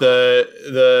talked about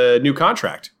the new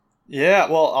contract. Yeah,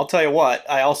 well, I'll tell you what.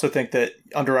 I also think that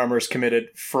Under Armour has committed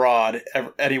fraud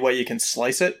any way you can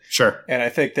slice it. Sure. And I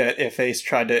think that if they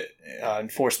tried to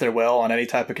enforce their will on any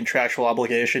type of contractual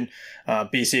obligation,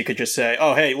 BC could just say,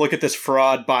 oh, hey, look at this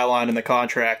fraud byline in the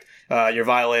contract. You're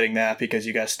violating that because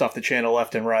you guys stuffed the channel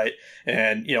left and right.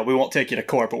 And, we won't take you to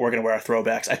court, but we're going to wear our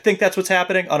throwbacks. I think that's what's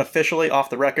happening unofficially off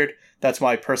the record. That's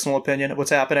my personal opinion of what's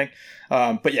happening.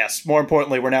 But yes, more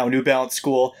importantly, we're now a New Balance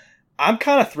school. I'm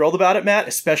kind of thrilled about it, Matt,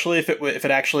 especially if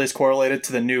it actually is correlated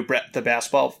to the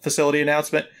basketball facility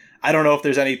announcement. I don't know if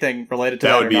there's anything related to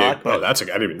that or not. I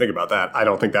didn't even think about that. I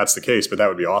don't think that's the case, but that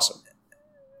would be awesome.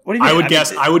 What do you mean?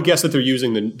 I would guess that they're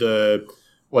using the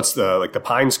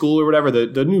Pine School or whatever,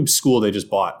 the new school they just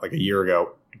bought like a year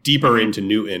ago, deeper into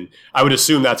Newton. I would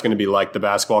assume that's going to be like the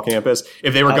basketball campus.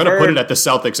 If they were going to put it at the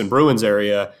Celtics and Bruins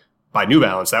area by New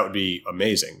Balance, that would be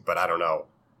amazing, but I don't know.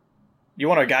 You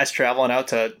want our guys traveling out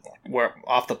to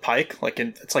off the Pike?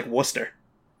 It's like Worcester.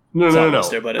 No.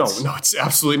 Worcester, but it's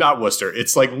absolutely not Worcester.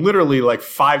 It's like literally like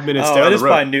 5 minutes down the road. It is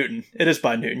by Newton. It is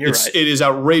by Newton. You're right. It is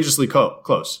outrageously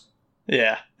close.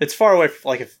 Yeah, it's far away.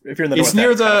 Like if you're in the north, it's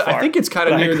near I think it's kind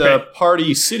of near the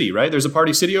Party City, right? There's a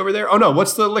Party City over there. Oh no,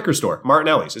 what's the liquor store?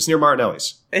 Martinelli's. It's near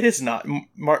Martinelli's. It is not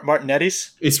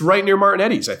Martinetti's. It's right near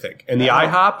Martinetti's, I think. And the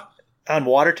IHOP on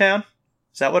Watertown.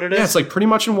 Is that what it is? Yeah, it's like pretty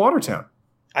much in Watertown.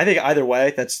 I think either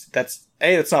way, that's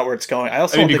not where it's going. I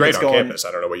also don't think it's going. Campus.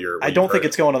 I don't know what you're. I don't think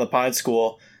it's going on the Pine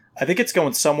School. I think it's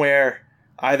going somewhere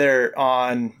either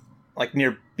on like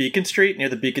near Beacon Street, near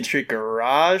the Beacon Street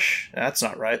garage. That's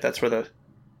not right. That's where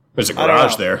there's a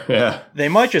garage there. Yeah, they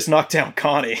might just knock down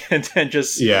Connie and then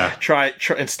just try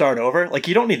and start over. Like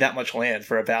you don't need that much land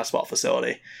for a basketball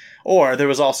facility. Or there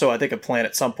was also, I think, a plan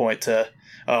at some point to.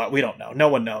 We don't know. No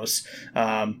one knows.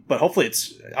 But hopefully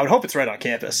I would hope it's right on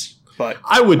campus. But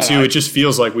I would too. It just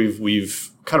feels like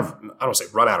we've kind of, I don't want to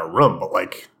say run out of room, but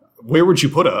like, where would you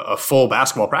put a full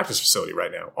basketball practice facility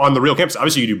right now on the real campus?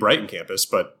 Obviously, you do Brighton campus,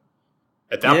 but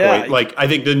at that point, like, I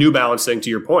think the New Balance thing,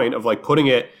 to your point of like putting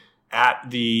it at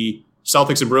the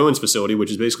Celtics and Bruins facility,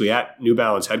 which is basically at New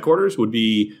Balance headquarters, would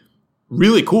be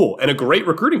really cool and a great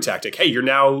recruiting tactic. Hey, you're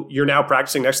now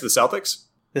practicing next to the Celtics.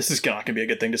 This is not going to be a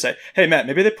good thing to say. Hey, Matt,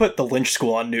 maybe they put the Lynch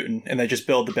School on Newton and they just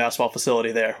build the basketball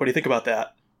facility there. What do you think about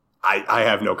that? I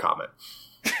have no comment.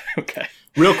 Okay.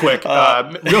 Real quick,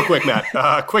 Matt.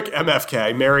 Quick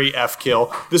MFK, Mary F.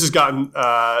 Kill. This has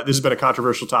been a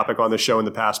controversial topic on this show in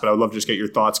the past, but I would love to just get your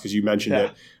thoughts because you mentioned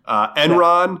it.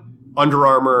 Enron, Under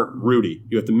Armour, Rudy.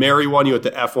 You have to marry one, you have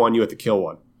to F one, you have to kill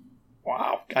one.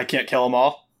 Wow. I can't kill them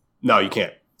all? No, you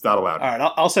can't. It's not allowed. All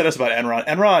right, I'll say this about Enron.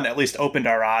 Enron at least opened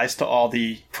our eyes to all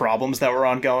the problems that were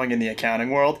ongoing in the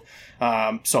accounting world.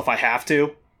 So if I have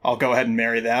to, I'll go ahead and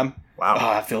marry them. Wow.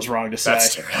 That feels wrong to say.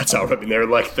 That's how, I mean, they're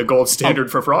like the gold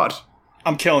standard for fraud.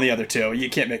 I'm killing the other two. You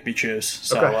can't make me choose.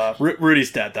 So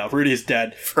Rudy's dead, though. Rudy's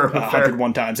dead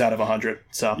 101 times out of 100.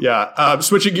 So yeah.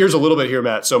 Switching gears a little bit here,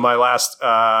 Matt. So my last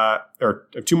or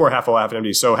two more half full, half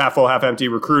empty. So half full, half empty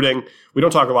recruiting. We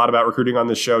don't talk a lot about recruiting on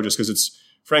this show just because it's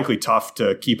frankly tough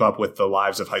to keep up with the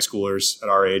lives of high schoolers at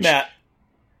our age.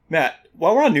 Matt,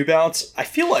 while we're on New Balance, I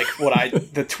feel like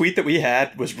the tweet that we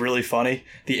had was really funny.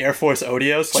 The Air Force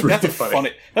Odios, like really that's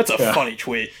funny. That's a funny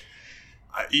tweet.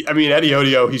 I mean, Eddie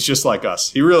Odio, he's just like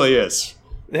us. He really is.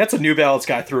 That's a New Balance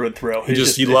guy through and through.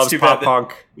 He loves pop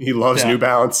punk. He loves New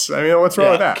Balance. I mean, what's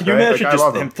wrong with that? Can you imagine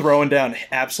just him throwing down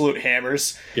absolute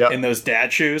hammers in those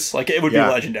dad shoes? Like, it would be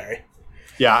legendary.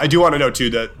 Yeah, I do want to know too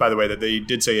that, by the way, that they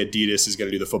did say Adidas is going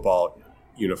to do the football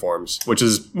uniforms, which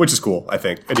is cool. I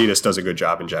think Adidas does a good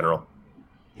job in general.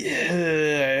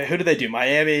 Yeah, who do they do?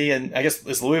 Miami and I guess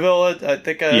is Louisville. I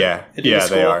think. Adidas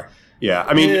they are. Yeah,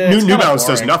 I mean, New Balance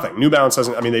does nothing. New Balance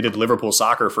doesn't. I mean, they did Liverpool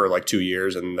soccer for like 2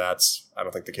 years, and that's I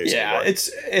don't think the case anymore.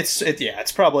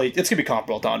 It's probably gonna be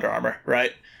comparable to Under Armour,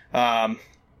 right?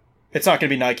 It's not gonna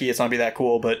be Nike. It's not gonna be that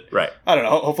cool, but I don't know.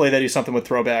 Hopefully they do something with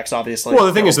throwbacks. Obviously, well,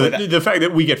 the thing is the fact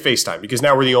that we get FaceTime because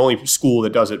now we're the only school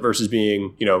that does it versus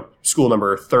being school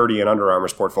number 30 in Under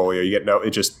Armour's portfolio. You get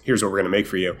here's what we're gonna make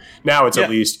for you. Now it's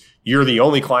at least. You're the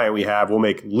only client we have. We'll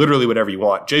make literally whatever you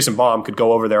want. Jason Baum could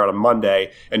go over there on a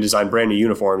Monday and design brand new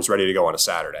uniforms ready to go on a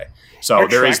Saturday. So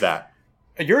there is that.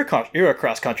 You're a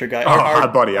cross country guy.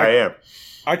 Buddy, I am.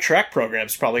 Our track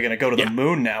program's probably going to go to the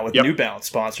moon now with New Balance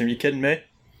sponsoring. Are you kidding me?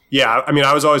 Yeah, I mean,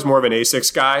 I was always more of an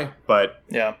Asics guy, but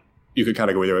you could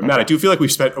kind of go either way. Matt, I do feel like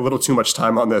we've spent a little too much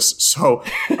time on this, so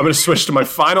I'm going to switch to my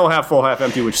final half full, half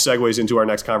empty, which segues into our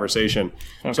next conversation.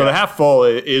 Okay. So the half full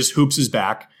is Hoops is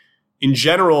back. In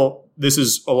general, this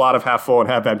is a lot of half full and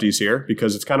half empties here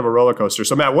because it's kind of a roller coaster.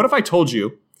 So, Matt, what if I told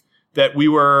you that we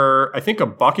were, I think, a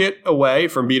bucket away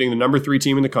from beating the number 3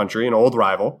 team in the country, an old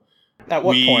rival? At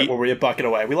what point were we a bucket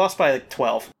away? We lost by like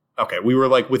 12. Okay, we were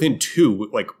like within 2,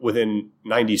 like within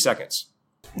 90 seconds.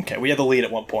 Okay, we had the lead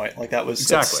at one point. Like that was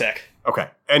exactly. That's sick. Okay,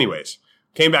 anyways.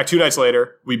 Came back 2 nights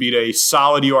later. We beat a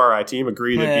solid URI team.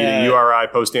 Agreed that beating URI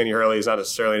post Danny Hurley is not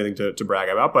necessarily anything to brag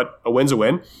about, but a win's a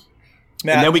win.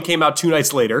 Matt. And then we came out 2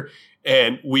 nights later,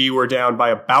 and we were down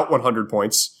by about 100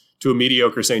 points to a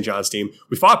mediocre St. John's team.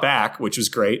 We fought back, which was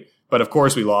great, but of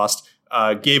course we lost.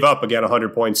 Gave up, again,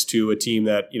 100 points to a team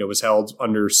that was held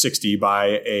under 60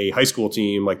 by a high school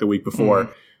team like the week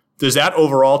before. Does that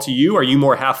overall to you, are you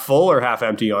more half full or half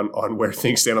empty on where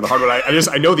things stand on the hardwood?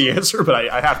 I know the answer, but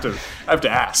I have to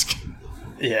ask.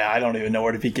 Yeah, I don't even know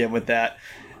where to begin with that.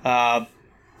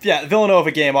 Yeah, the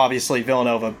Villanova game, obviously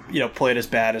Villanova, played as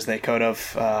bad as they could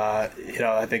have.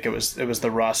 I think it was the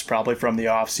rust probably from the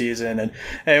off season, and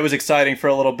it was exciting for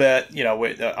a little bit.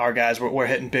 Our guys were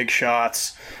hitting big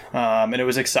shots, and it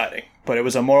was exciting. But it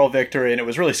was a moral victory, and it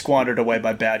was really squandered away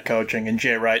by bad coaching. And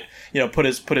Jay Wright, put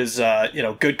his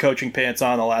good coaching pants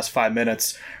on the last 5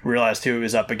 minutes, realized who he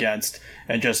was up against,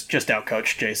 and just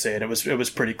outcoached JC. And it was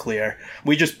pretty clear.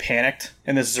 We just panicked,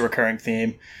 and this is a recurring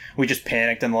theme. We just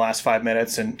panicked in the last 5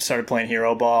 minutes and started playing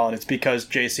hero ball, and it's because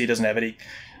JC doesn't have any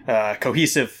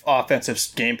cohesive offensive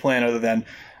game plan other than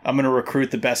I'm going to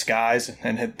recruit the best guys,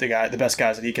 and the best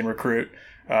guys that he can recruit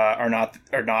are not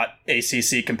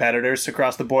ACC competitors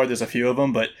across the board. There's a few of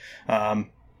them, but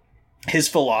his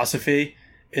philosophy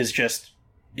is just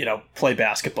play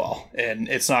basketball, and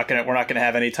we're not gonna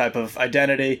have any type of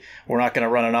identity. We're not gonna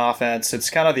run an offense. It's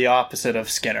kind of the opposite of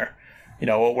Skinner.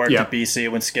 What worked at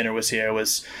BC when Skinner was here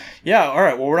was, all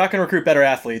right, well, we're not going to recruit better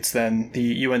athletes than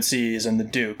the UNCs and the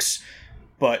Dukes,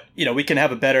 but, we can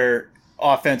have a better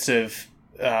offensive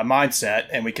mindset,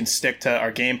 and we can stick to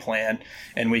our game plan,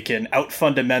 and we can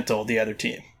out-fundamental the other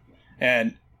team.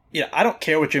 And, I don't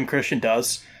care what Jim Christian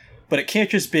does, but it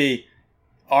can't just be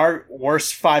our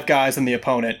worst 5 guys than the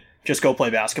opponent just go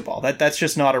play basketball. That's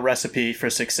just not a recipe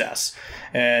for success.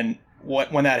 And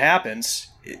when that happens,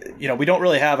 we don't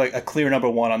really have a clear number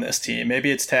 1 on this team. Maybe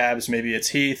it's Tabs, maybe it's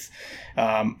Heath.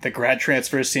 The grad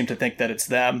transfers seem to think that it's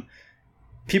them.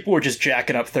 People were just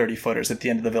jacking up 30-footers at the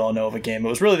end of the Villanova game. It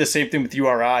was really the same thing with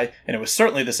URI, and it was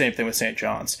certainly the same thing with St.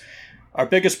 John's. Our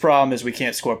biggest problem is we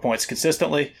can't score points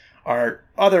consistently. This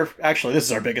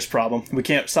is our biggest problem. We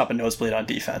can't stop a nosebleed on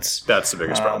defense. That's the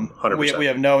biggest problem, 100%. We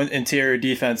have no interior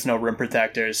defense, no rim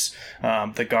protectors.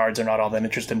 The guards are not all that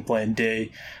interested in playing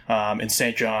D. In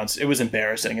St. John's, it was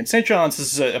embarrassing. And St. John's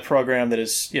is a program that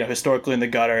is, historically in the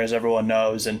gutter, as everyone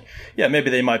knows. And maybe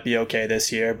they might be okay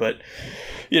this year, but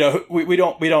we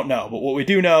don't know. But what we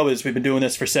do know is we've been doing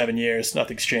this for 7 years.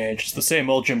 Nothing's changed. It's the same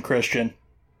old Jim Christian.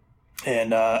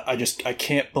 And I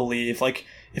can't believe,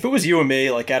 if it was you and me,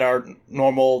 at our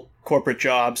normal corporate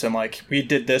jobs, and we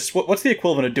did this, what's the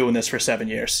equivalent of doing this for 7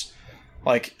 years?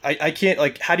 I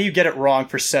can't, how do you get it wrong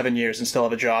for 7 years and still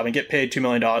have a job and get paid $2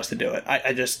 million to do it?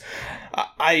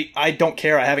 I don't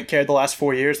care. I haven't cared the last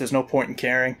 4 years. There's no point in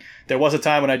caring. There was a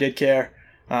time when I did care.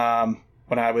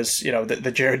 when I was,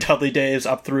 the Jared Dudley days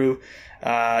up through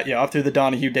the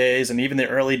Donahue days and even the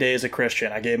early days of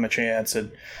Christian. I gave him a chance,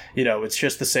 and, it's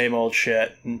just the same old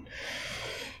shit. And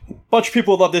a bunch of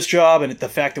people love this job, and the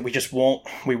fact that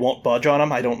we won't budge on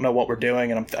them. I don't know what we're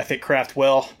doing, and I think Kraft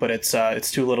will, but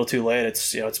it's too little too late.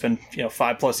 It's been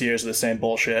 5+ years of the same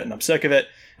bullshit, and I'm sick of it.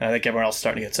 And I think everyone else is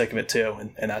starting to get sick of it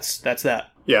too, and that's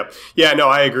that. Yeah, no,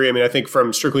 I agree. I mean, I think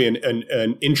from strictly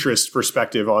an interest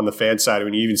perspective on the fan side, I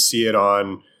mean, you even see it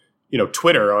on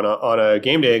Twitter on a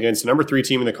game day against the number 3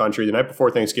 team in the country the night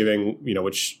before Thanksgiving,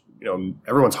 which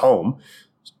everyone's home.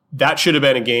 That should have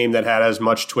been a game that had as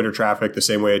much Twitter traffic the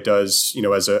same way it does,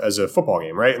 as a football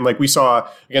game, right? And like we saw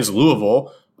against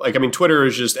Louisville, Twitter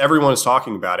is just everyone's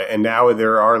talking about it, and now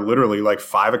there are literally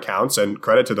 5 accounts, and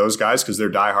credit to those guys because they're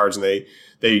diehards and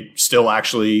they still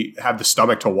actually have the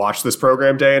stomach to watch this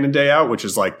program day in and day out, which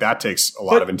is that takes a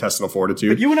lot of intestinal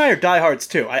fortitude. But you and I are diehards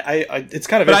too. It's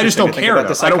kind of. But I just don't care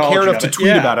enough. I don't care enough to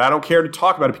tweet about it. I don't care to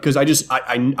talk about it because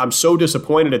I'm so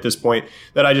disappointed at this point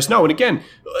that I just know. And again,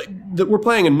 that we're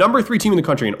playing a number 3 team in the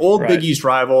country, an old Big East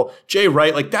rival, Jay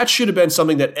Wright. That should have been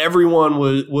something that everyone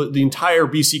was the entire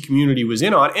BC community was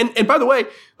in on. And by the way,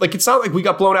 it's not like we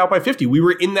got blown out by 50. We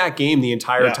were in that game the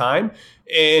entire time.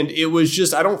 And it was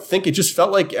just, I don't think it just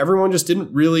felt like everyone just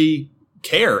didn't really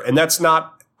care. And that's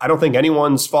not, I don't think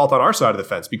anyone's fault on our side of the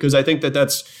fence, because I think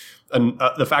that's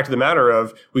the fact of the matter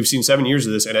of we've seen 7 years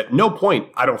of this. And at no point,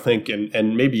 I don't think,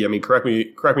 and maybe, correct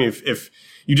me if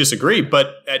you disagree,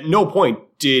 but at no point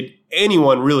did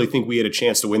anyone really think we had a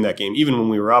chance to win that game, even when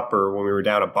we were up or when we were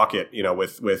down a bucket,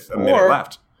 with a minute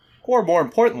left. Or more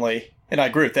importantly, and I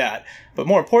agree with that, but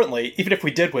more importantly, even if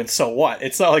we did win, so what?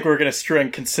 It's not like we're going to string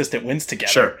consistent wins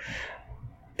together. Sure.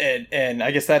 And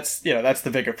I guess that's the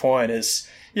bigger point is,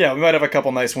 we might have a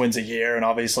couple nice wins a year, and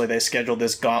obviously they scheduled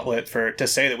this gauntlet to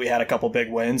say that we had a couple big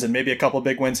wins, and maybe a couple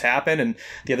big wins happen, and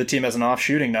the other team has an off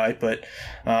shooting night, but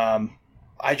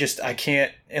I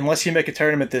can't, unless you make a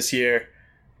tournament this year,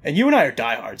 and you and I are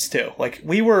diehards too.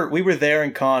 We were there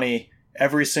in Connie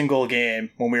every single game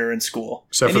when we were in school.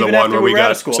 Except for the one where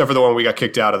we got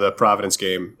kicked out of the Providence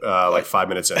game 5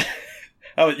 minutes in.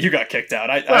 Oh, you got kicked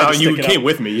out. You came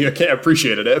with me. You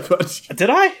appreciated it. But did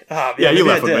I? Yeah, you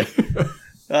left with me.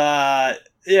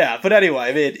 Yeah, but anyway,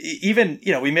 I mean, even,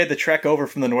 we made the trek over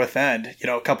from the North End,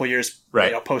 a couple years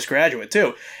post-graduate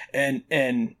too. And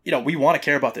we want to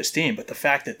care about this team, but the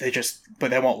fact that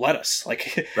they won't let us.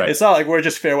 It's not like we're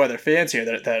just fair weather fans here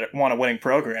that want a winning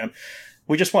program.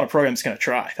 We just want a program that's going to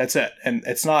try. That's it. And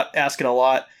it's not asking a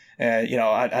lot. And,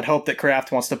 I'd hope that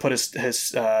Kraft wants to put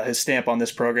his stamp on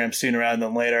this program sooner rather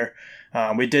than later.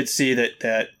 We did see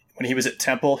that when he was at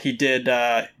Temple, he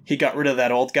got rid of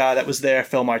that old guy that was there,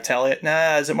 Phil Martelli.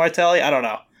 Is it Martelli? I don't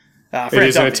know. It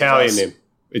is an Italian name.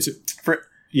 It's Frank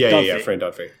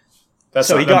Dunphy. That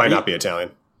might not be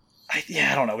Italian.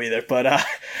 I don't know either, but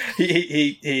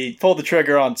he pulled the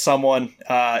trigger on someone,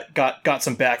 got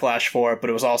some backlash for it, but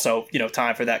it was also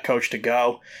time for that coach to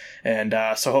go, and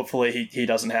so hopefully he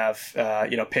doesn't have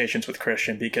patience with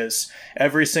Christian, because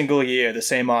every single year the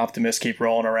same optimists keep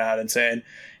rolling around and saying,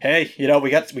 hey, we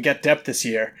got depth this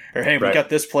year, or hey, we got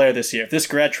this player this year. If this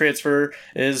grad transfer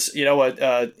is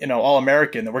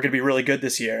All-American, then we're going to be really good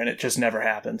this year, and it just never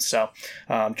happens. So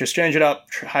just change it up,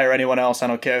 hire anyone else. I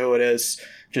don't care who it is.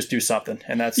 Just do something,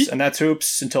 and that's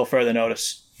hoops until further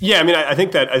notice. Yeah, I mean, I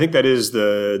think that is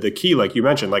the key, like you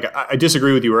mentioned. I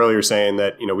disagree with you earlier saying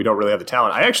that we don't really have the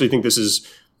talent. I actually think this is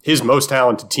his most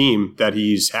talented team that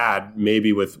he's had,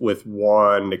 maybe with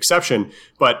one exception.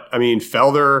 But I mean,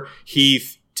 Felder,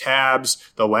 Heath, Tabbs,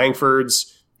 the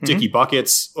Langfords, Dickie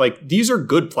Buckets, these are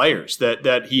good players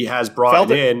that he has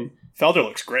brought in. Felder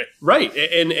looks great, right?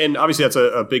 And obviously that's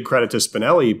a big credit to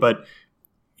Spinelli, but.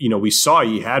 We saw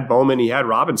he had Bowman, he had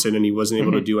Robinson, and he wasn't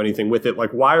able to do anything with it.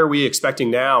 Why are we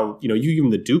expecting now, you give him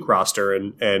the Duke roster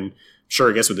and sure,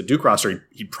 I guess with the Duke roster,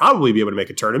 he'd probably be able to make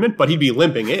a tournament, but he'd be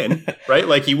limping in,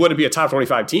 right? He wouldn't be a top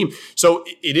 25 team. So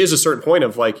it is a certain point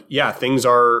of things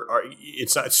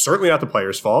it's certainly not the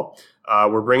player's fault.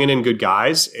 We're bringing in good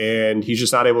guys, and he's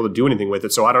just not able to do anything with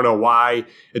it. So I don't know why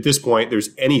at this point there's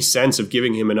any sense of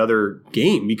giving him another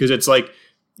game, because it's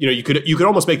you could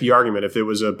almost make the argument if it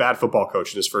was a bad football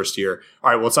coach in his first year. All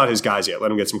right, well, it's not his guys yet.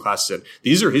 Let him get some classes in.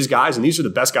 These are his guys, and these are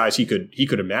the best guys he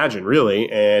could imagine, really,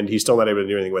 and he's still not able to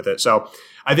do anything with it. So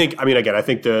I think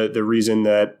the reason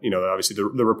that, obviously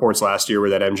the reports last year were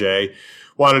that MJ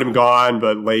wanted him gone,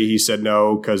 but Leahy said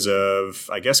no because of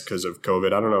COVID.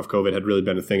 I don't know if COVID had really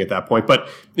been a thing at that point, but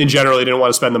in general, they didn't want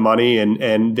to spend the money,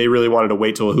 and they really wanted to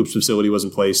wait till a hoops facility was in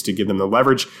place to give them the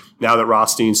leverage. Now that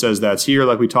Rothstein says that's here,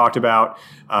 like we talked about,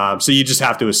 so you just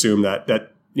have to assume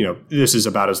that this is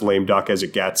about as lame duck as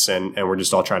it gets, and we're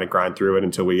just all trying to grind through it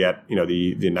until we get,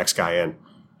 the next guy in.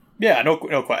 Yeah, no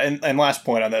question. And last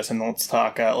point on this, and let's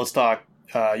talk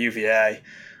UVA.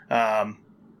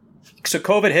 So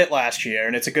COVID hit last year,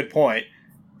 and it's a good point.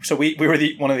 So we were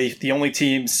one of the only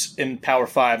teams in Power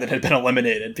 5 that had been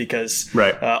eliminated because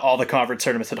all the conference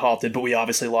tournaments had halted, but we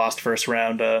obviously lost first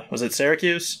round. Was it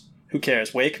Syracuse? Who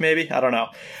cares? Wake, maybe? I don't know.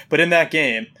 But in that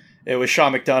game, it was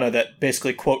Sean McDonough that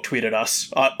basically quote tweeted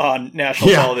us on national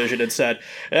television and said,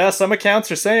 some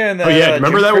accounts are saying that... Oh, yeah.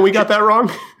 Remember that when we got that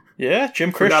wrong? Yeah,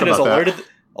 Jim Christian has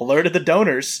alerted the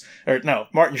donors,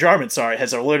 Martin Jarman,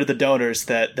 has alerted the donors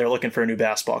that they're looking for a new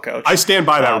basketball coach. I stand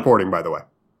by that reporting, by the way.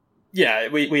 Yeah,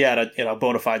 we had a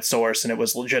bona fide source, and it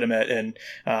was legitimate, and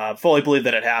fully believed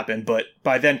that it happened. But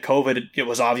by then, COVID, it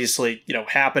was obviously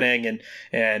happening,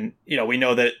 and we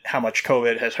know that how much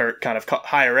COVID has hurt kind of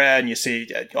higher ed. And you see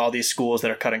all these schools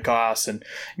that are cutting costs, and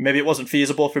maybe it wasn't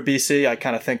feasible for BC. I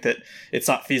kind of think that it's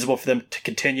not feasible for them to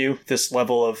continue this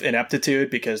level of ineptitude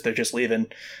because they're just leaving,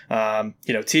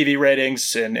 TV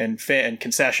ratings and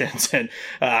concessions and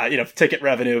ticket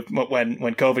revenue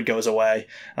when COVID goes away.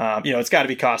 It's got to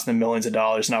be costing them millions of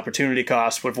dollars in opportunity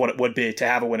cost with what it would be to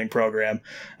have a winning program.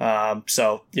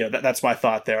 That's my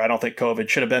thought there. I don't think COVID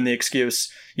should have been the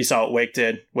excuse. You saw what Wake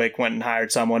did. Wake went and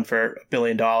hired someone for $1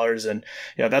 billion, and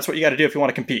that's what you got to do if you want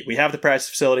to compete. We have the practice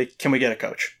facility. Can we get a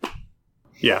coach?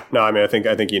 Yeah, no, I mean, I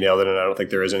think you nailed it, and I don't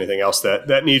think there is anything else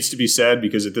that needs to be said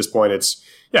because at this point, it's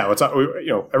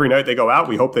every night they go out,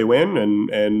 we hope they win,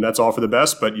 and that's all for the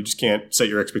best. But you just can't set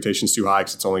your expectations too high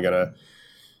because it's only gonna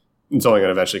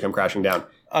eventually come crashing down.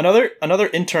 Another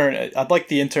intern. I'd like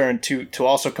the intern to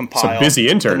also compile. It's a busy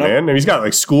intern, man. I mean, he's got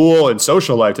like school and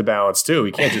social life to balance too.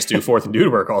 He can't just do fourth and due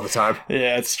work all the time.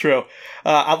 Yeah, it's true.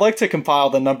 I'd like to compile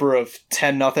the number of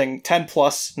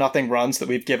 10+ runs that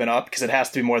we've given up because it has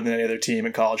to be more than any other team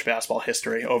in college basketball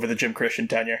history over the Jim Christian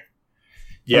tenure.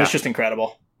 Yeah, it's just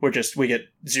incredible. We get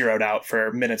zeroed out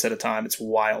for minutes at a time. It's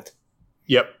wild.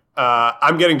 Yep.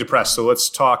 I'm getting depressed, so let's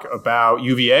talk about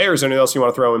UVA, or is there anything else you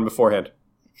want to throw in beforehand?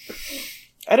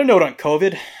 I had a note on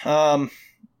COVID.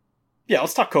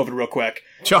 Let's talk COVID real quick.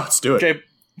 Sure, let's do it.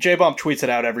 J-Bomb tweets it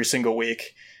out every single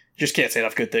week. Just can't say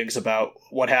enough good things about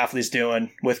what Hafley's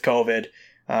doing with COVID.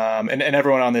 And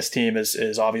everyone on this team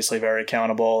is obviously very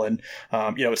accountable. And,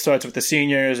 it starts with the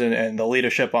seniors and the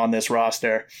leadership on this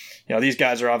roster. These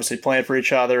guys are obviously playing for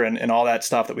each other and all that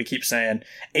stuff that we keep saying.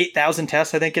 8,000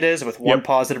 tests, I think it is, with one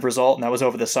positive result, and that was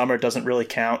over the summer. It doesn't really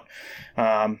count.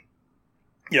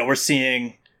 We're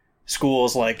seeing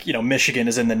schools like, Michigan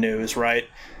is in the news, right?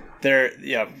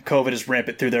 COVID is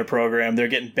rampant through their program. They're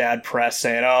getting bad press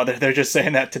saying, they're just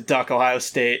saying that to duck Ohio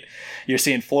State. You're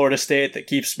seeing Florida State that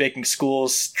keeps making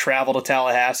schools travel to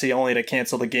Tallahassee only to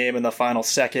cancel the game in the final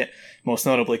second. Most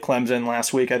notably Clemson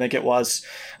last week, I think it was.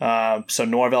 So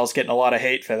Norvell's getting a lot of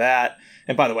hate for that.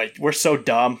 And by the way, we're so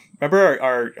dumb. Remember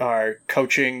our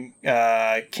coaching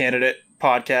candidate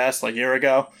podcast like a year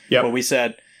ago? Yep. Where we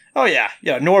said, oh, yeah,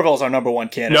 Norvell's our number one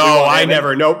candidate. No, I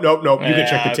never. Nope. You can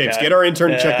check the tapes. Get our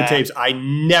intern to check the tapes. I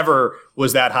never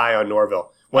was that high on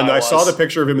Norvell. When I saw the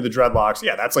picture of him with the dreadlocks,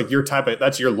 that's like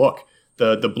that's your look,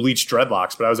 the bleached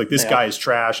dreadlocks. But I was like, this guy is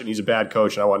trash and he's a bad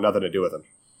coach and I want nothing to do with him.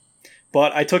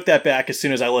 But I took that back as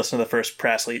soon as I listened to the first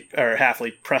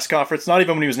Hafley press conference. Not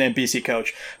even when he was named BC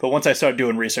coach, but once I started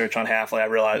doing research on Hafley, I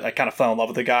realized I kind of fell in love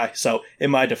with the guy. So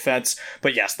in my defense,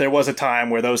 but yes, there was a time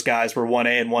where those guys were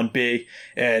 1A and 1B,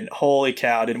 and holy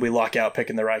cow, did we luck out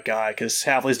picking the right guy because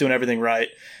Hafley's doing everything right.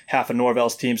 Half of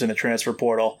Norvell's team's in the transfer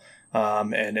portal,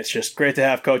 and it's just great to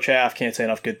have Coach Haf. Can't say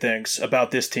enough good things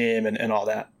about this team and all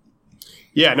that.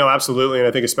 Yeah, no, absolutely. And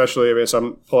I think especially, so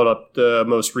I'm pulling up the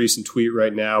most recent tweet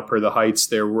right now. Per the Heights,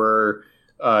 there were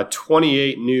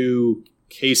 28 new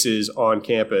cases on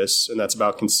campus, and that's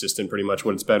about consistent pretty much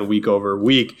what it's been week over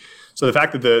week. So the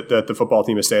fact that the football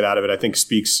team has stayed out of it, I think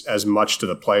speaks as much to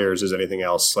the players as anything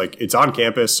else. Like, it's on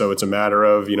campus, so it's a matter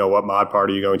of, what mod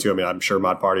party are you going to? I mean, I'm sure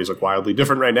mod parties look wildly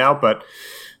different right now, but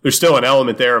there's still an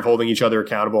element there of holding each other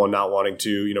accountable and not wanting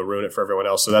to, ruin it for everyone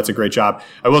else. So that's a great job.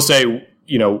 I will say,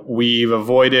 we've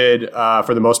avoided,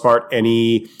 for the most part,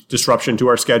 any disruption to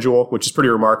our schedule, which is pretty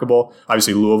remarkable.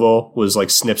 Obviously, Louisville was like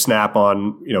snip snap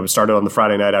on, it started on the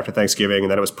Friday night after Thanksgiving,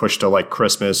 and then it was pushed to like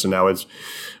Christmas, and now it's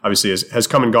obviously has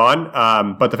come and gone.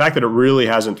 But the fact that it really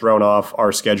hasn't thrown off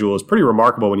our schedule is pretty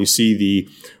remarkable when you see the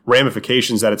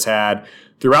ramifications that it's had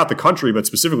throughout the country, but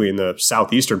specifically in the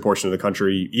southeastern portion of the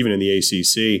country, even in the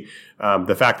ACC.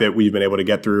 The fact that we've been able to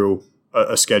get through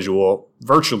a schedule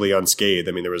virtually unscathed.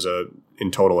 I mean, there was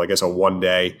in total, I guess, a 1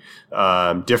 day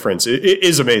difference. It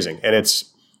is amazing. And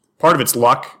it's part of it's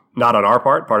luck, not on our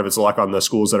part. Part of it's luck on the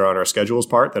schools that are on our schedule's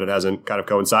part that it hasn't kind of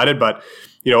coincided. But,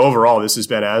 overall, this has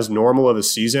been as normal of a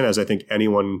season as I think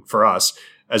anyone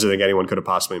could have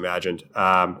possibly imagined.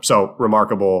 So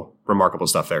remarkable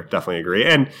stuff there. Definitely agree.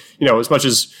 And, as much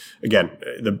as, again,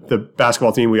 the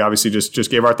basketball team we obviously just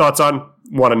gave our thoughts on,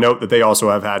 want to note that they also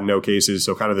have had no cases.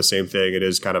 So kind of the same thing. It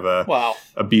is kind of a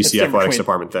BC athletics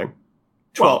department thing.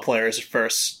 12 players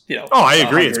first, Oh, I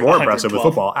agree. It's more impressive with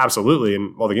football. Absolutely.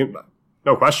 And the game,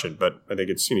 no question. But I think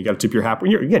it's, you got to tip your hat.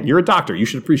 You're a doctor. You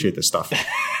should appreciate this stuff.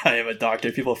 I am a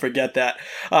doctor. People forget that.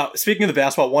 Speaking of the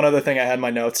basketball, one other thing I had in my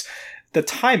notes, the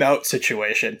timeout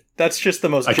situation. That's just the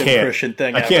most Jim Christian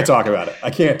thing ever. I can't talk about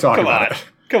it.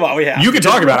 Come on, we have. You can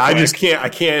talk about it. I just can't. I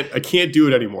can't do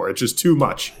it anymore. It's just too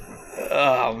much.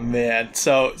 Oh man.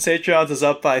 So St. John's is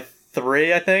up by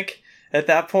 3, I think, at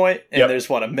that point, and there's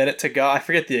a minute to go. I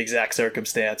forget the exact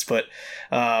circumstance, but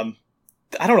I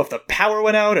don't know if the power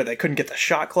went out or they couldn't get the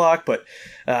shot clock. But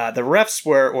the refs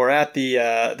were at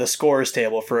the scorers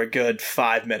table for a good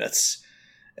 5 minutes,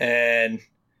 and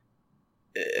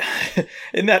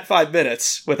in that 5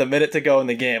 minutes, with a minute to go in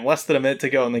the game, less than a minute to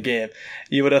go in the game,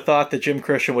 you would have thought that Jim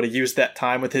Christian would have used that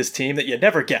time with his team that you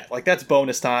never get. Like, that's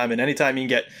bonus time, and anytime you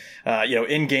can get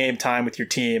in-game time with your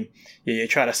team, you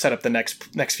try to set up the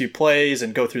next few plays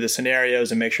and go through the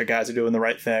scenarios and make sure guys are doing the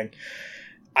right thing.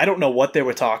 I don't know what they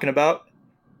were talking about,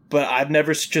 but I've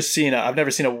never seen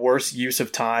a worse use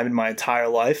of time in my entire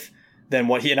life than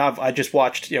what he and I just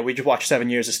watched. We just watched 7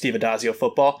 years of Steve Addazio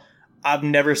football. I've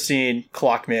never seen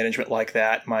clock management like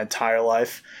that in my entire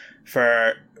life.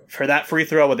 For that free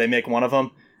throw where they make one of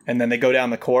them and then they go down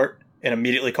the court and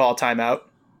immediately call a timeout.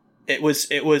 It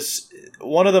was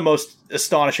one of the most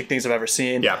astonishing things I've ever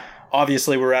seen. Yeah.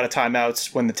 Obviously, we're out of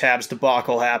timeouts when the Tabs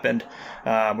debacle happened,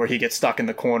 where he gets stuck in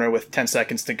the corner with 10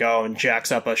 seconds to go and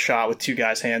jacks up a shot with 2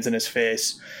 guys' hands in his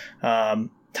face.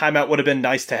 Timeout would have been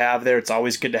nice to have there. It's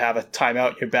always good to have a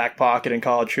timeout in your back pocket in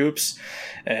college hoops.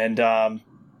 And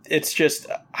it's just,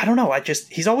 I don't know.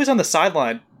 He's always on the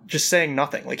sideline just saying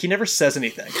nothing. Like, he never says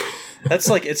anything. That's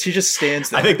like, he just stands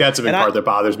there. I think that's a big part that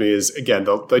bothers me is, again,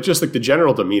 just like the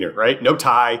general demeanor, right? No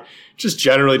tie, just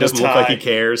generally doesn't look like he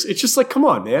cares. It's just like, come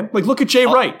on, man. Like, look at Jay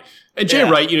Wright. And Jay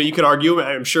Wright, you could argue,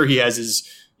 I'm sure he has his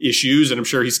issues and I'm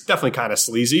sure he's definitely kind of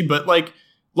sleazy, but like,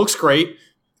 looks great,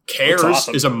 cares,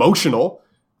 awesome. Is emotional.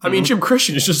 I mean, Jim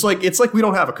Christian is just like, it's like we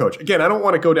don't have a coach. Again, I don't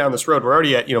want to go down this road. We're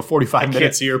already at, 45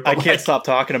 minutes here. But I can't stop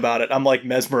talking about it. I'm like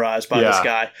mesmerized by this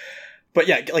guy. But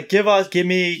yeah, like give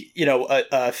me,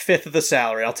 a fifth of the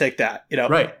salary. I'll take that.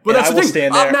 Right. Well, that's the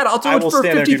thing. Matt, I'll do it for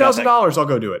 $50,000. I'll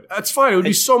go do it. That's fine. It would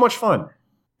be so much fun.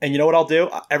 And you know what I'll do?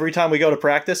 Every time we go to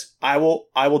practice, I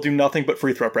will do nothing but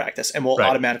free throw practice, and we'll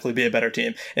automatically be a better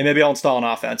team. And maybe I'll install an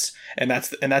offense, and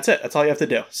that's it. That's all you have to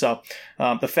do. So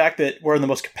the fact that we're in the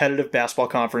most competitive basketball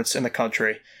conference in the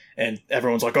country, and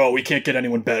everyone's like, "Oh, we can't get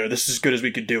anyone better. This is as good as we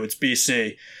could do. It's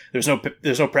BC. There's no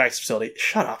practice facility."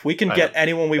 Shut up. We can get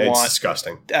anyone we want. It's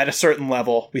disgusting. At a certain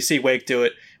level. We see Wake do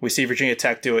it. We see Virginia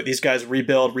Tech do it. These guys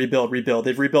rebuild.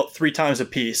 They've rebuilt 3 times a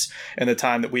piece in the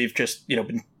time that we've just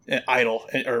been idle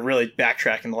or really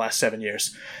backtrack in the last 7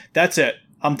 years. That's it.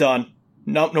 I'm done.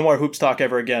 No more hoops talk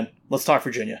ever again. Let's talk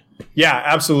Virginia. Yeah,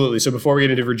 absolutely. So before we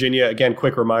get into Virginia, again,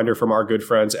 quick reminder from our good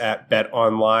friends at Bet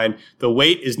Online. The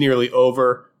wait is nearly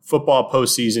over. Football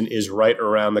postseason is right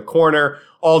around the corner.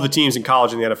 All the teams in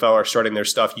college and the NFL are starting their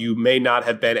stuff. You may not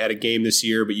have been at a game this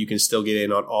year, but you can still get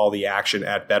in on all the action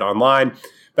at Bet Online.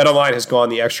 Bet Online has gone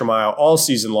the extra mile all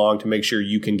season long to make sure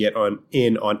you can get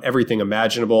in on everything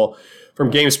imaginable. From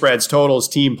game spreads, totals,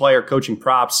 team, player, coaching,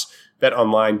 props, Bet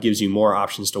Online gives you more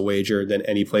options to wager than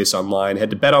any place online. Head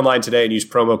to Bet Online today and use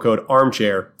promo code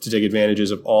ARMCHAIR to take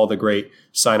advantages of all the great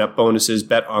sign-up bonuses.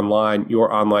 Bet Online,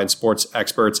 your online sports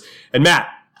experts. And Matt,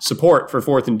 support for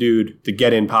Fourth and Dude, the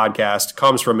Get In podcast,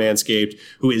 comes from Manscaped,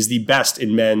 who is the best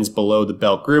in men's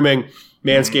below-the-belt grooming.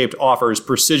 Manscaped offers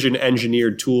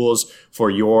precision-engineered tools for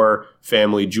your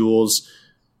family jewels.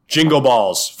 Jingle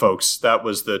balls, folks. That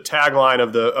was the tagline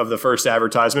of the first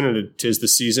advertisement, and it is the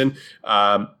season.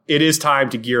 It is time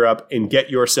to gear up and get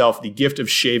yourself the gift of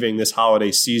shaving this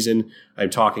holiday season. I'm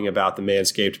talking about the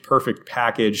Manscaped Perfect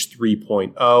Package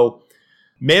 3.0.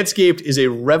 Manscaped is a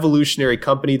revolutionary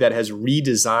company that has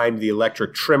redesigned the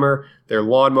electric trimmer. Their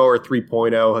Lawnmower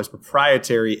 3.0 has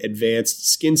proprietary advanced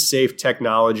skin-safe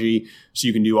technology, so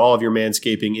you can do all of your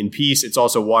manscaping in peace. It's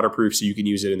also waterproof, so you can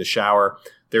use it in the shower.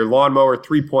 Their Lawnmower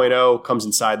 3.0 comes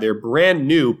inside their brand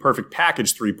new Perfect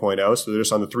Package 3.0. So they're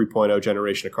just on the 3.0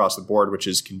 generation across the board, which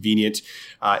is convenient.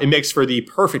 It makes for the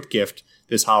perfect gift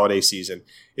this holiday season.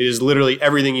 It is literally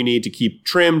everything you need to keep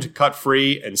trimmed, cut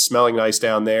free, and smelling nice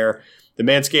down there. The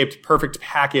Manscaped Perfect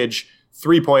Package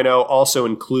 3.0 also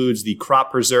includes the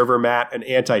Crop Preserver Mat, an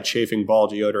anti-chafing ball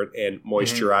deodorant and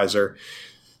moisturizer.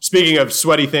 Speaking of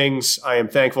sweaty things, I am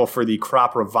thankful for the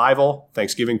Crop Revival,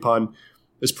 Thanksgiving pun.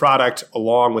 This product,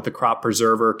 along with the Crop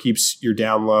Preserver, keeps your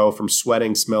down low from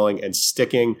sweating, smelling, and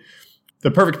sticking.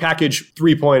 The Perfect Package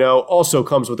 3.0 also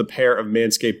comes with a pair of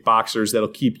Manscaped boxers that'll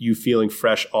keep you feeling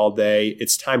fresh all day.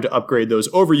 It's time to upgrade those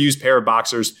overused pair of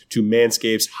boxers to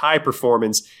Manscaped's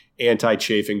high-performance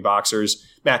anti-chafing boxers.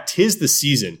 Matt, 'tis the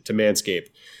season to Manscaped.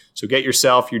 So get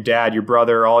yourself, your dad, your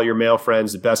brother, all your male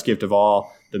friends, the best gift of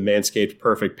all, the Manscaped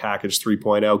Perfect Package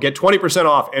 3.0. Get 20%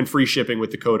 off and free shipping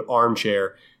with the code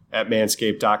ARMCHAIR at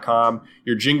manscaped.com.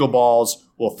 Your jingle balls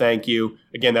will thank you.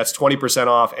 Again, that's 20%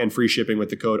 off and free shipping with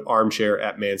the code armchair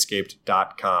at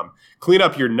manscaped.com. Clean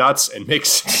up your nuts and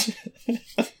mix.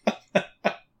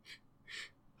 I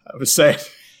was saying,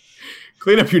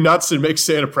 clean up your nuts and make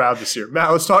Santa proud this year.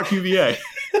 Matt, let's talk UVA.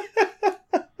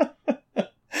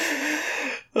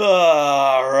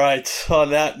 All right.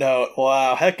 On that note,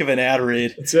 wow, heck of an ad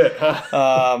read. That's it.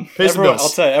 Everyone, I'll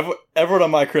tell you, everyone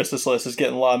on my Christmas list is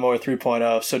getting Lawnmower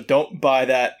 3.0, so don't buy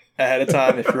that ahead of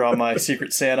time if you're on my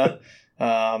Secret Santa.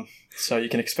 So you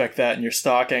can expect that in your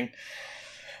stocking.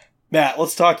 Matt,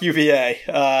 let's talk UVA.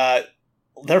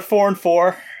 They're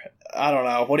 4-4. I don't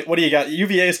know. What do you got?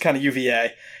 UVA is kind of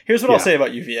UVA. Here's what I'll say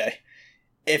about UVA.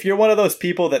 If you're one of those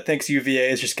people that thinks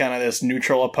UVA is just kind of this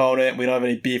neutral opponent, we don't have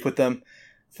any beef with them,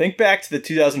 think back to the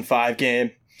 2005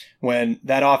 game when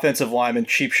that offensive lineman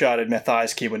cheap-shotted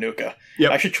Matthias Kiwanuka.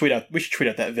 Yep. We should tweet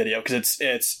out that video because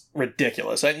it's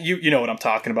ridiculous. And you know what I'm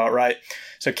talking about, right?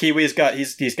 So Kiwi's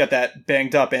he's got that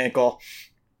banged up ankle,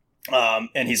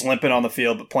 and he's limping on the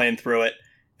field but playing through it.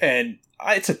 And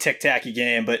it's a tic-tacky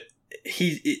game, but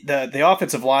the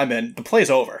offensive lineman, the play's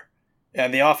over.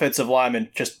 And the offensive lineman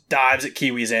just dives at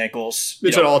Kiwi's ankles.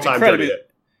 It's an all-time dirty hit.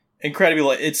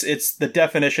 Incredibly, it's the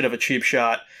definition of a cheap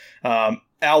shot.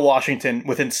 Al Washington,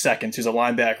 within seconds, who's a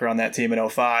linebacker on that team in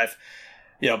 2005,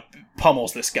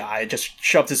 pummels this guy, just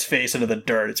shoves his face into the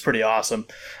dirt. It's pretty awesome.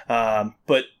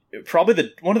 But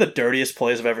probably one of the dirtiest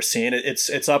plays I've ever seen.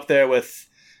 It's up there with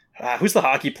who's the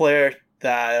hockey player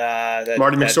that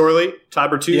Marty McSorley, Todd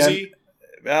Bertuzzi.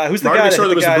 Who's the Marty guy?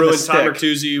 McSorley was the Bruin. Todd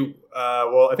Bertuzzi.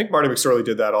 I think Marty McSorley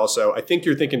did that also. I think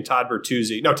you're thinking Todd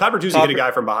Bertuzzi. No, Todd Bertuzzi hit a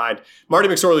guy from behind. Marty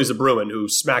McSorley's a Bruin who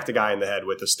smacked a guy in the head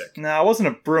with a stick. No, it wasn't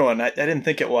a Bruin. I didn't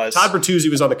think it was. Todd Bertuzzi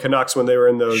was on the Canucks when they were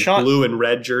in those blue and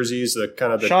red jerseys.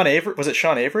 Sean Avery? Was it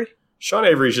Sean Avery? Sean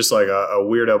Avery's just like a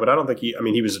weirdo, but I don't think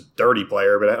he was a dirty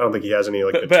player, but I don't think he has any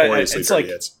notoriously dirty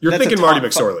hits. You're thinking Marty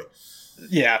McSorley.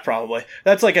 Yeah, probably.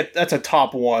 That's a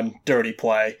top one dirty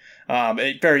play.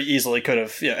 It very easily could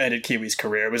have ended Kiwi's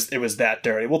career. It was that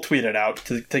dirty. We'll tweet it out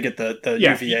to get the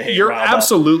UVA hate. You're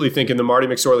absolutely thinking the Marty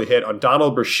McSorley hit on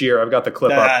Donald Brashear. I've got the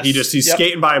clip up. He's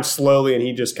skating by him slowly, and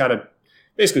he just kind of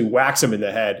basically whacks him in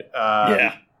the head.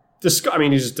 He's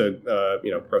just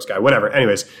a gross guy. Whatever.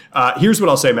 Anyways, here's what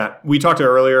I'll say, Matt. We talked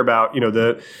earlier about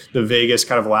the Vegas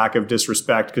kind of lack of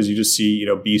disrespect because you just see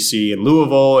BC and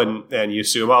Louisville, and you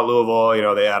assume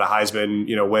Louisville. They had a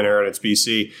Heisman winner, and it's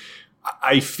BC.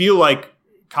 I feel like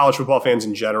college football fans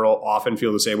in general often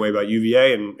feel the same way about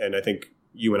UVA, and I think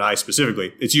you and I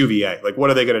specifically. It's UVA. Like, what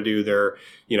are they going to do? They're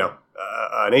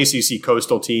an ACC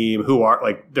coastal team who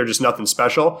are they're just nothing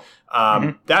special.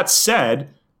 That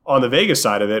said, on the Vegas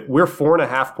side of it, we're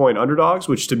 4.5-point underdogs,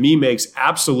 which to me makes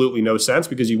absolutely no sense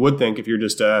because you would think if you're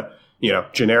just a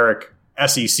generic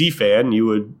SEC fan, you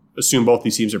would assume both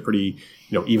these teams are pretty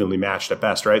evenly matched at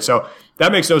best, right? So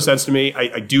that makes no sense to me.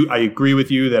 I agree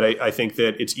with you that I think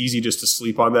that it's easy just to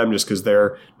sleep on them just because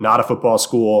they're not a football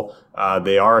school.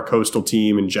 They are a coastal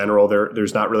team in general.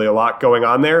 There's not really a lot going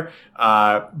on there.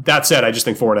 That said, I just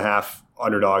think 4.5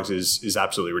 underdogs is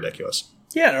absolutely ridiculous.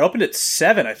 Yeah, and it opened at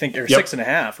 7, I think, or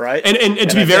 6.5, right? And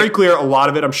to be very clear, a lot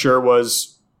of it, I'm sure,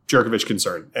 was Jerkovich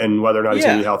concern and whether or not he's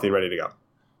going to be healthy and ready to go.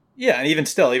 Yeah, and even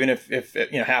still, even if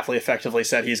Hafley effectively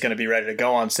said he's going to to be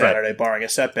go on Saturday, barring a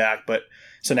setback, but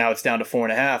so now it's down to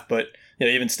 4.5. But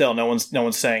even still, no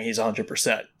one's saying he's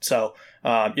 100%. So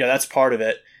that's part of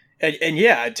it. And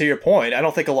yeah, to your point, I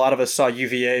don't think a lot of us saw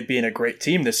UVA being a great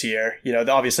team this year.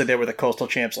 Obviously they were the Coastal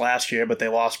champs last year, but they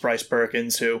lost Bryce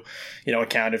Perkins, who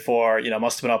accounted for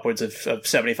must have been upwards of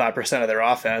 75% of their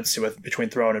offense between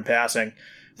throwing and passing.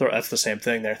 That's the same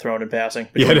thing there, throwing and passing.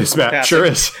 Yeah, it is, Matt. Passing, sure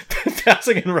is.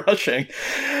 Passing and rushing.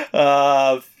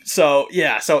 So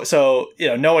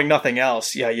knowing nothing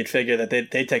else, you'd figure that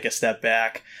they'd take a step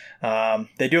back.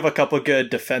 They do have a couple of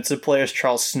good defensive players.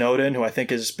 Charles Snowden, who I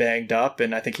think is banged up,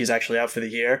 and I think he's actually out for the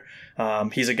year.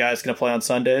 He's a guy that's going to play on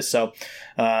Sundays. So,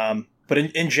 but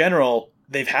in general,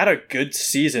 they've had a good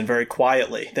season very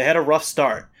quietly. They had a rough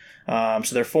start. So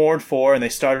they're 4-4, and they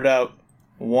started out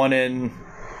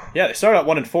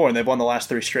 1-4, and they've won the last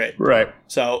 3 straight. Right.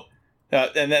 So,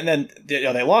 and then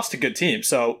they lost to good teams.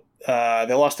 So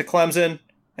they lost to Clemson,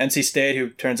 NC State, who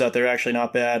turns out they're actually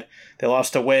not bad. They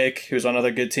lost to Wake, who's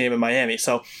another good team, in Miami.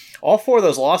 So all 4 of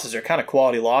those losses are kind of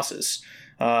quality losses.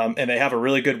 And they have a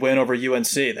really good win over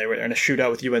UNC. They were in a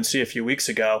shootout with UNC a few weeks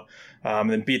ago, and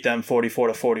then beat them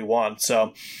 44-41.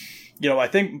 So, I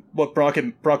think what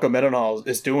Bronco Mendenhall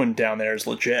is doing down there is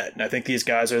legit. And I think these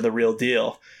guys are the real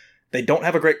deal. They don't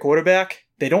have a great quarterback.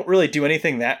 They don't really do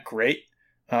anything that great.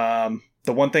 The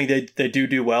one thing they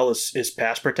do well is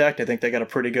pass protect. I think they got a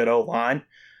pretty good O-line.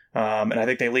 And I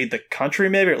think they lead the country,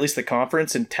 maybe, or at least the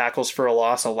conference, in tackles for a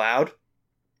loss allowed.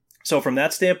 So from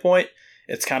that standpoint,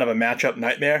 it's kind of a matchup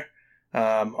nightmare.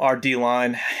 Our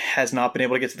D-line has not been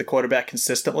able to get to the quarterback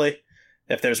consistently.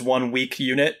 If there's one weak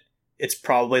unit, it's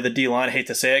probably the D-line. I hate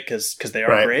to say it because they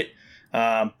are great.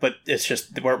 But it's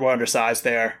just we're undersized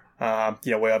there. We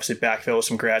obviously backfill with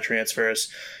some grad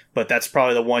transfers. But that's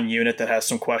probably the one unit that has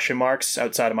some question marks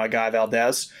outside of my guy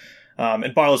Valdez.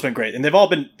 And Barlow's been great. And they've all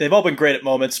been great at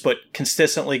moments, but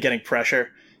consistently getting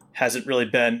pressure hasn't really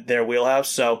been their wheelhouse.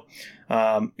 So,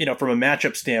 from a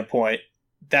matchup standpoint,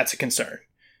 that's a concern.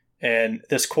 And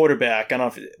this quarterback, I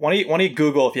don't know why don't you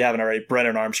Google, if you haven't already,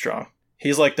 Brennan Armstrong.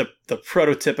 He's like the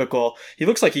prototypical. He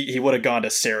looks like he would have gone to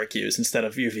Syracuse instead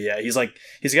of UVA.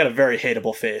 He's got a very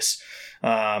hateable face.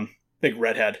 Big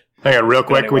redhead. Hang on, real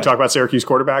quick. Anyway. Can we talk about Syracuse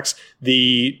quarterbacks?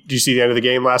 Did you see the end of the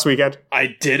game last weekend?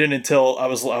 I didn't until I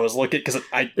was looking because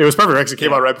it was perfect because it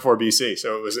came out right before BC,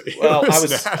 so it was.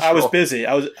 I was busy.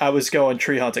 I was going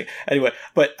tree hunting anyway,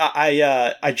 but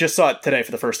I just saw it today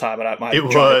for the first time, and it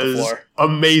was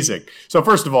amazing. So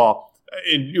first of all,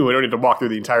 we don't need to walk through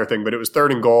the entire thing, but it was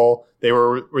 3rd and goal.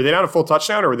 Were they down a full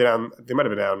touchdown, or were they down? They might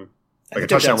have been down. Like a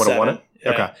touchdown would have won it.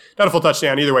 Yeah. Okay. Not a full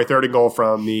touchdown. Either way, 3rd and goal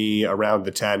from around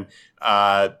the 10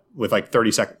 with like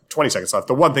 20 seconds left.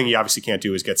 The one thing he obviously can't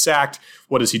do is get sacked.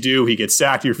 What does he do? He gets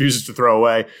sacked. He refuses to throw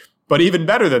away. But even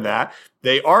better than that,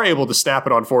 they are able to snap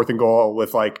it on 4th and goal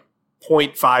with like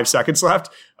 0.5 seconds left.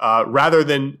 Rather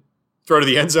than throw to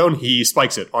the end zone, he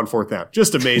spikes it on 4th down.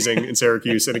 Just amazing in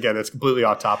Syracuse. And again, that's completely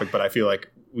off topic, but I feel like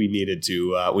we needed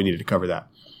to cover that.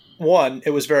 One, it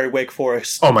was very Wake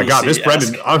Forest. Oh my God, this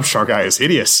Brendan Armstrong guy is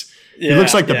hidious. He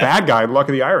looks like the bad guy in Luck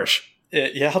of the Irish.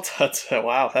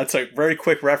 Wow. That's a very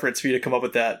quick reference for you to come up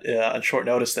with that on short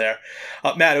notice there.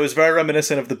 Matt, it was very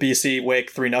reminiscent of the BC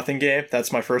Wake 3-0 game.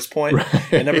 That's my first point.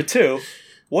 Right. And number 2,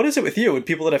 what is it with you and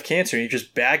people that have cancer and you're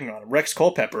just bagging on them? Rex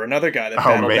Culpepper, another guy that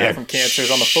battled back from cancer,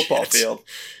 is on the football field.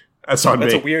 That's on me.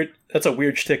 That's a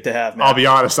weird shtick to have, man. I'll be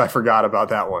honest, I forgot about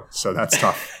that one, so that's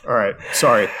tough. All right,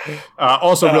 sorry.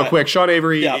 Also, real quick, Sean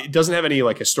Avery doesn't have any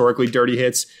like historically dirty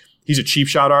hits. He's a cheap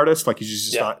shot artist. Like,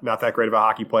 he's just not that great of a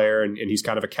hockey player, and he's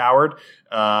kind of a coward.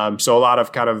 So a lot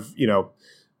of kind of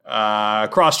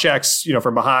cross checks,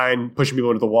 from behind, pushing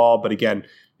people into the wall. But again,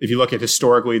 if you look at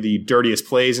historically the dirtiest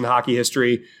plays in hockey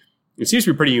history, it seems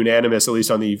to be pretty unanimous, at least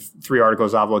on the 3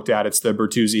 articles I've looked at. It's the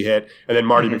Bertuzzi hit, and then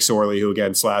Marty McSorley, who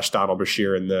again slashed Donald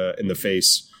Bashir in the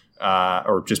face,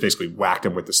 or just basically whacked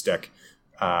him with the stick.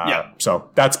 So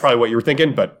that's probably what you were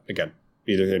thinking, but again,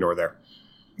 neither here nor there.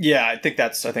 Yeah, I think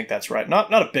that's right.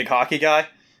 Not a big hockey guy.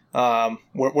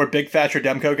 We're big Thatcher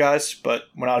Demko guys, but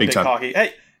we're not a big hockey.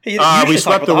 Hey, we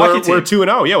swept we're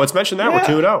 2-0. Yeah, let's mention that we're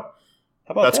 2-0.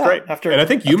 That's great. And I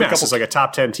think UMass is like a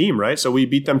top 10 team, right? So we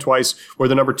beat them twice. We're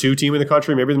the number 2 team in the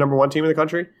country, maybe the number 1 team in the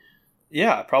country.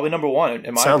 Yeah, probably number 1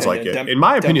 in my Sounds opinion. like it. In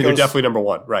my opinion, they're definitely number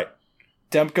 1, right?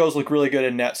 Demko's look really good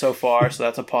in net so far, so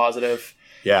that's a positive.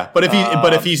 Yeah, but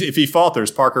if he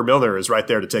falters, Parker Milner is right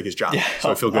there to take his job. Yeah,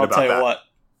 so I feel good about that.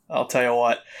 I'll tell you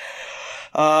what.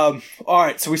 All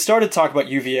right, so we started to talk about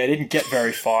UVA. I didn't get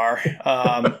very far.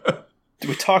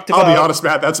 We talked about. I'll be honest,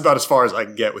 Matt. That's about as far as I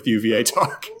can get with UVA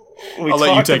talk. I'll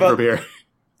let you take it from here.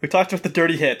 We talked about the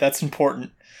dirty hit. That's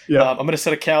important. Yeah. I'm going to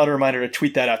set a calendar reminder to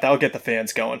tweet that out. That'll get the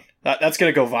fans going. That's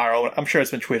going to go viral. I'm sure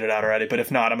it's been tweeted out already, but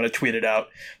if not, I'm going to tweet it out.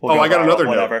 I got another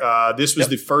note. This was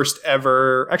the first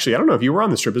ever. Actually, I don't know if you were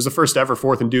on this trip. It was the first ever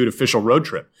 4th and Dude official road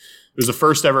trip. It was the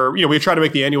first ever. We tried to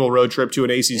make the annual road trip to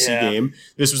an ACC game.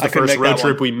 This was the first road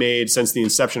trip we made since the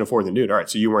inception of 4th and Dude. All right,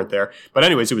 so you weren't there, but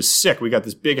anyways, it was sick. We got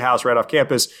this big house right off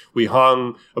campus. We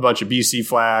hung a bunch of BC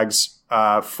flags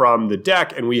from the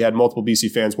deck, and we had multiple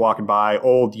BC fans walking by,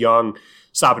 old, young,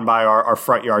 stopping by our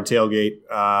front yard tailgate.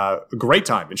 A great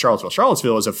time in Charlottesville.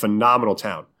 Charlottesville is a phenomenal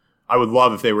town. I would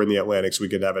love if they were in the Atlantic so we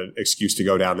could have an excuse to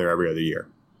go down there every other year.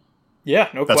 Yeah,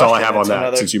 no question. That's all I have on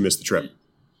that since you missed the trip.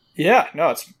 Yeah,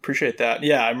 no, appreciate that.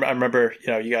 Yeah, I remember,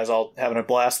 you guys all having a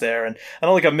blast there, and I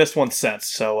don't think I've missed one since.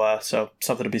 So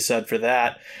something to be said for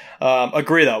that.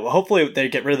 Agree though. Hopefully they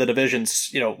get rid of the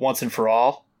divisions, once and for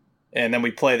all, and then we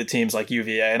play the teams like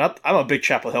UVA. And I'm a big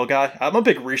Chapel Hill guy. I'm a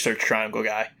big Research Triangle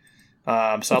guy.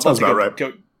 So I'd love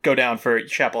to go down for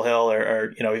Chapel Hill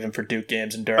or even for Duke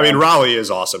games in Durham. I mean, Raleigh is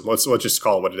awesome. Let's just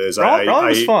call it what it is. Raleigh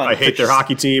was fun. I hate their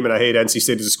hockey team and I hate NC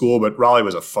State as a school, but Raleigh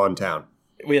was a fun town.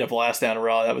 We had a blast down in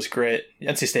Raleigh. That was great.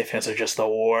 NC State fans are just the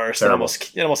worst. It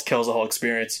almost kills the whole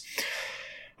experience.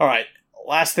 All right,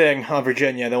 last thing on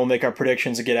Virginia, then we'll make our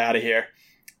predictions and get out of here.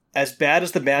 As bad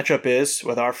as the matchup is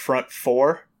with our front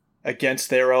four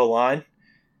against their O-line,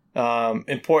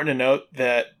 important to note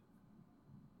that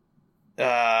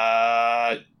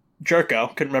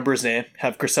Jerko, couldn't remember his name,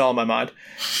 have Grissel in my mind.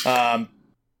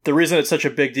 The reason it's such a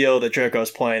big deal that Jerko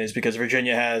is playing is because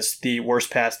Virginia has the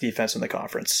worst pass defense in the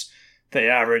conference. They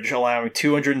average allowing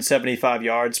 275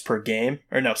 yards per game.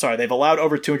 They've allowed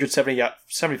over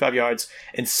 275 yards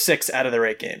in 6 out of their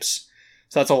 8 games.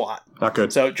 So that's a lot. Not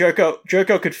good. So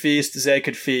Jerko could feast, Zay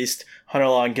could feast, Hunter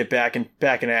Long get back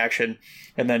in action,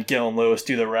 and then Gill and Lewis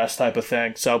do the rest type of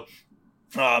thing. So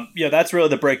that's really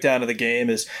the breakdown of the game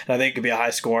and I think it could be a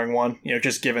high scoring one,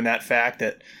 just given that fact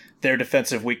that their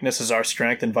defensive weakness is our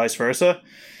strength and vice versa.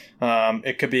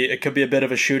 It could be a bit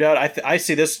of a shootout. I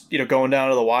see this, going down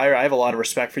to the wire. I have a lot of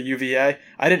respect for UVA.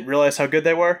 I didn't realize how good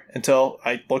they were until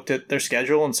I looked at their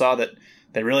schedule and saw that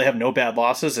they really have no bad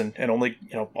losses and only,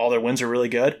 all their wins are really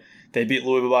good. They beat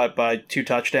Louisville by 2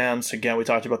 touchdowns. Again, we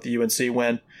talked about the UNC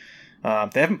win.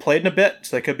 They haven't played in a bit,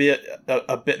 so they could be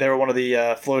a bit. They were one of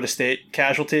the Florida State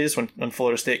casualties when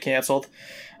Florida State canceled.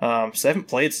 So they haven't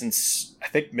played since, I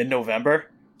think, mid-November.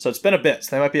 So it's been a bit.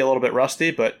 So they might be a little bit rusty,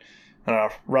 but I don't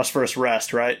know, rust versus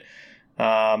rest, right?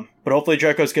 But hopefully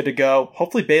Jerko's good to go.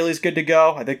 Hopefully Bailey's good to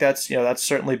go. I think that's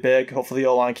certainly big. Hopefully the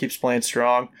O-line keeps playing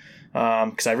strong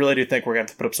because I really do think we're going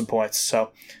to have to put up some points.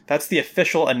 So that's the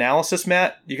official analysis,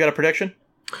 Matt. You got a prediction?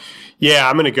 Yeah,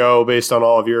 I'm going to go based on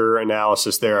all of your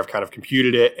analysis there. I've kind of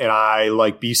computed it, and I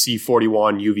like BC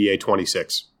 41, UVA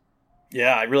 26.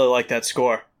 Yeah, I really like that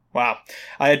score. Wow.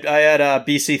 I had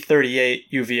BC 38,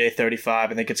 UVA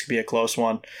 35. I think it's going to be a close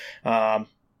one.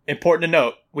 Important to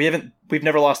note, we've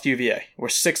never lost to UVA. We're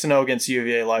 6-0 against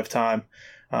UVA lifetime.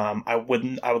 I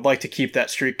would like to keep that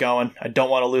streak going. I don't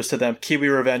want to lose to them. Kiwi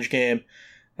revenge game.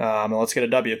 And let's get a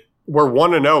W. We're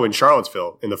 1-0 in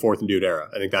Charlottesville in the 4th and Dude era.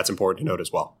 I think that's important to note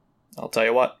as well. I'll tell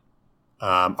you what.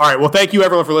 All right. Well, thank you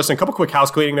everyone for listening. A couple quick house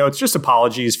cleaning notes. Just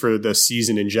apologies for the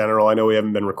season in general. I know we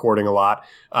haven't been recording a lot.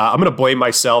 I'm going to blame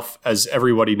myself, as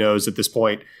everybody knows at this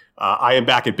point. I am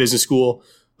back at business school.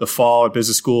 The fall at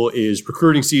business school is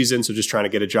recruiting season, so just trying to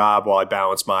get a job while I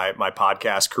balance my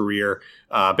podcast career.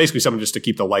 Basically something just to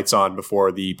keep the lights on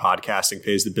before the podcasting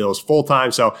pays the bills full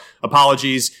time. So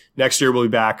apologies. Next year we'll be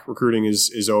back. Recruiting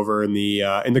is over in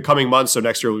the coming months, so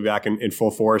next year we'll be back in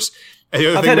full force.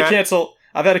 I've had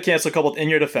to cancel a couple. In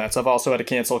your defense, I've also had to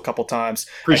cancel a couple times.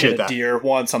 Appreciate that. I hit a deer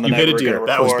once on the you night hit a deer.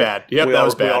 That was bad. Yep, that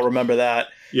was bad. We all remember that.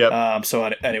 Yep. So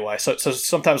anyway, so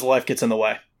sometimes life gets in the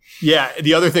way. Yeah,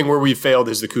 the other thing where we failed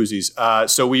is the koozies.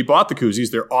 So we bought the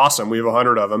koozies. They're awesome. We have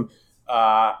 100 of them.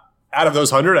 Out of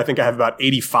those 100, I think I have about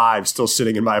 85 still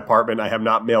sitting in my apartment. I have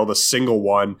not mailed a single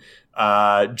one.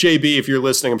 JB, if you're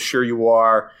listening, I'm sure you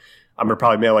are. I'm going to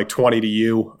probably mail like 20 to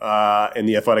you in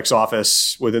the athletics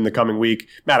office within the coming week.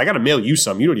 Matt, I got to mail you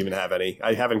some. You don't even have any.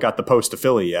 I haven't got the post to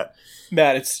Philly yet.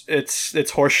 Matt,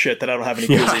 it's horse shit that I don't have any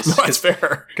koozies. No, that's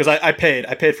fair. Because I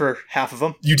paid for half of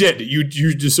them. You did.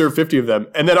 You deserve 50 of them.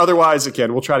 And then otherwise,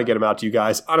 again, we'll try to get them out to you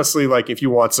guys. Honestly, like if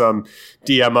you want some,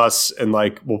 DM us and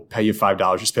like we'll pay you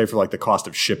 $5. Just pay for like the cost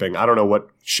of shipping. I don't know what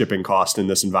shipping costs in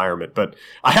this environment, but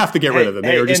I have to get rid of them.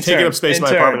 They are just taking up space in my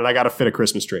apartment and I got to fit a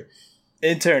Christmas tree.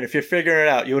 Intern, if you're figuring it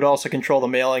out, you would also control the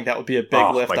mailing. That would be a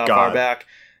big lift off our back.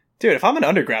 Dude, if I'm an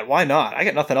undergrad, why not? I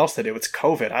got nothing else to do. It's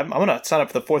COVID. I'm going to sign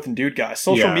up for the 4th and Dude guy.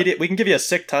 Social media, we can give you a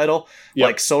sick title,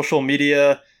 like social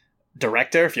media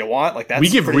director if you want. Like that's we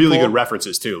give really cool. good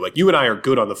references too. Like you and I are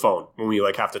good on the phone when we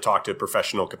like have to talk to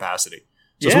professional capacity.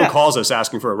 So if someone calls us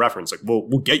asking for a reference, like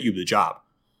we'll get you the job.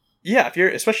 Yeah,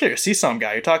 especially if you're a CSOM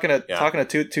guy, you're talking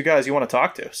to two guys you want to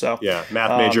talk to. So yeah,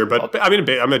 math major, but I mean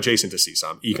I'm adjacent to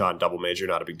CSOM, econ double major,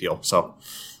 not a big deal. So.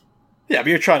 Yeah, but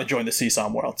you're trying to join the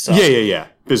CSOM world. So. Yeah.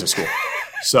 Business school.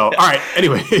 So, all right.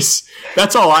 Anyways,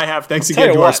 that's all I have. Thanks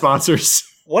again to our sponsors.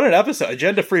 What an episode.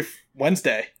 Agenda-free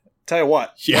Wednesday. Tell you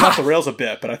what. Yeah. Went off the rails a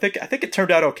bit, but I think it turned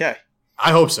out okay.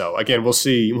 I hope so. Again, we'll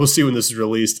see. We'll see when this is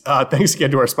released. Thanks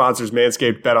again to our sponsors,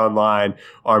 Manscaped, BetOnline,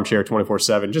 Armchair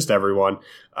 24/7, just everyone.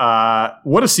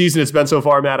 What a season it's been so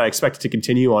far, Matt. I expect it to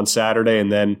continue on Saturday and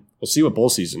then we'll see what bowl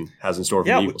season has in store for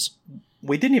the Eagles.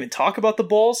 We didn't even talk about the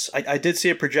bowls. I did see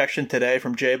a projection today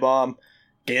from J-Bomb.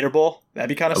 Gator Bowl. That'd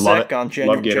be kind of sick on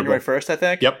January 1st, I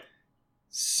think. Yep.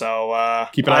 So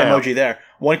keep an eye emoji out there.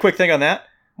 One quick thing on that.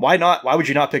 Why would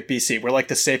you not pick BC? We're like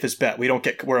the safest bet.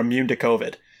 We're immune to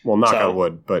COVID. Well, knock on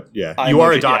wood, but yeah. You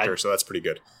are a doctor, so that's pretty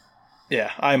good.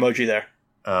 Yeah, eye emoji there.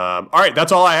 All right,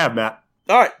 that's all I have, Matt.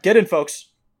 All right, get in, folks.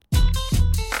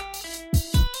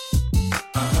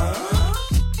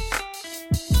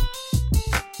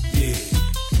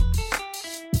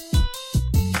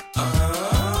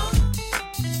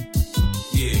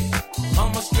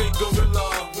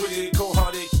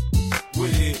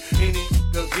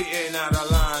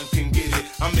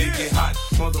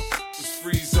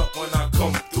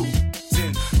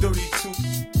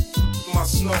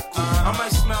 I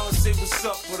might smile and say what's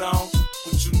up, but I don't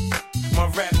with you. My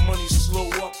rap money slow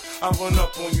up, I run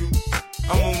up on you.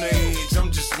 I'm on the edge,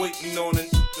 I'm just waiting on a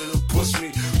to push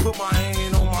me. Put my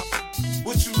hand on my.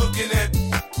 What you looking at?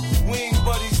 We ain't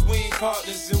buddies, we ain't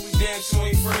partners, and we damn sure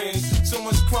ain't friends. So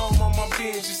much chrome on my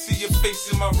bench, you see your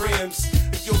face in my rims.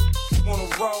 If you wanna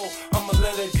roll, I'ma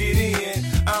let her get in.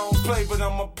 I don't play, but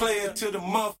I'm a player to the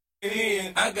motherfucking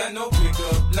end. I got no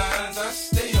pickup lines, I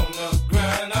stay on the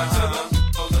grind. I tell her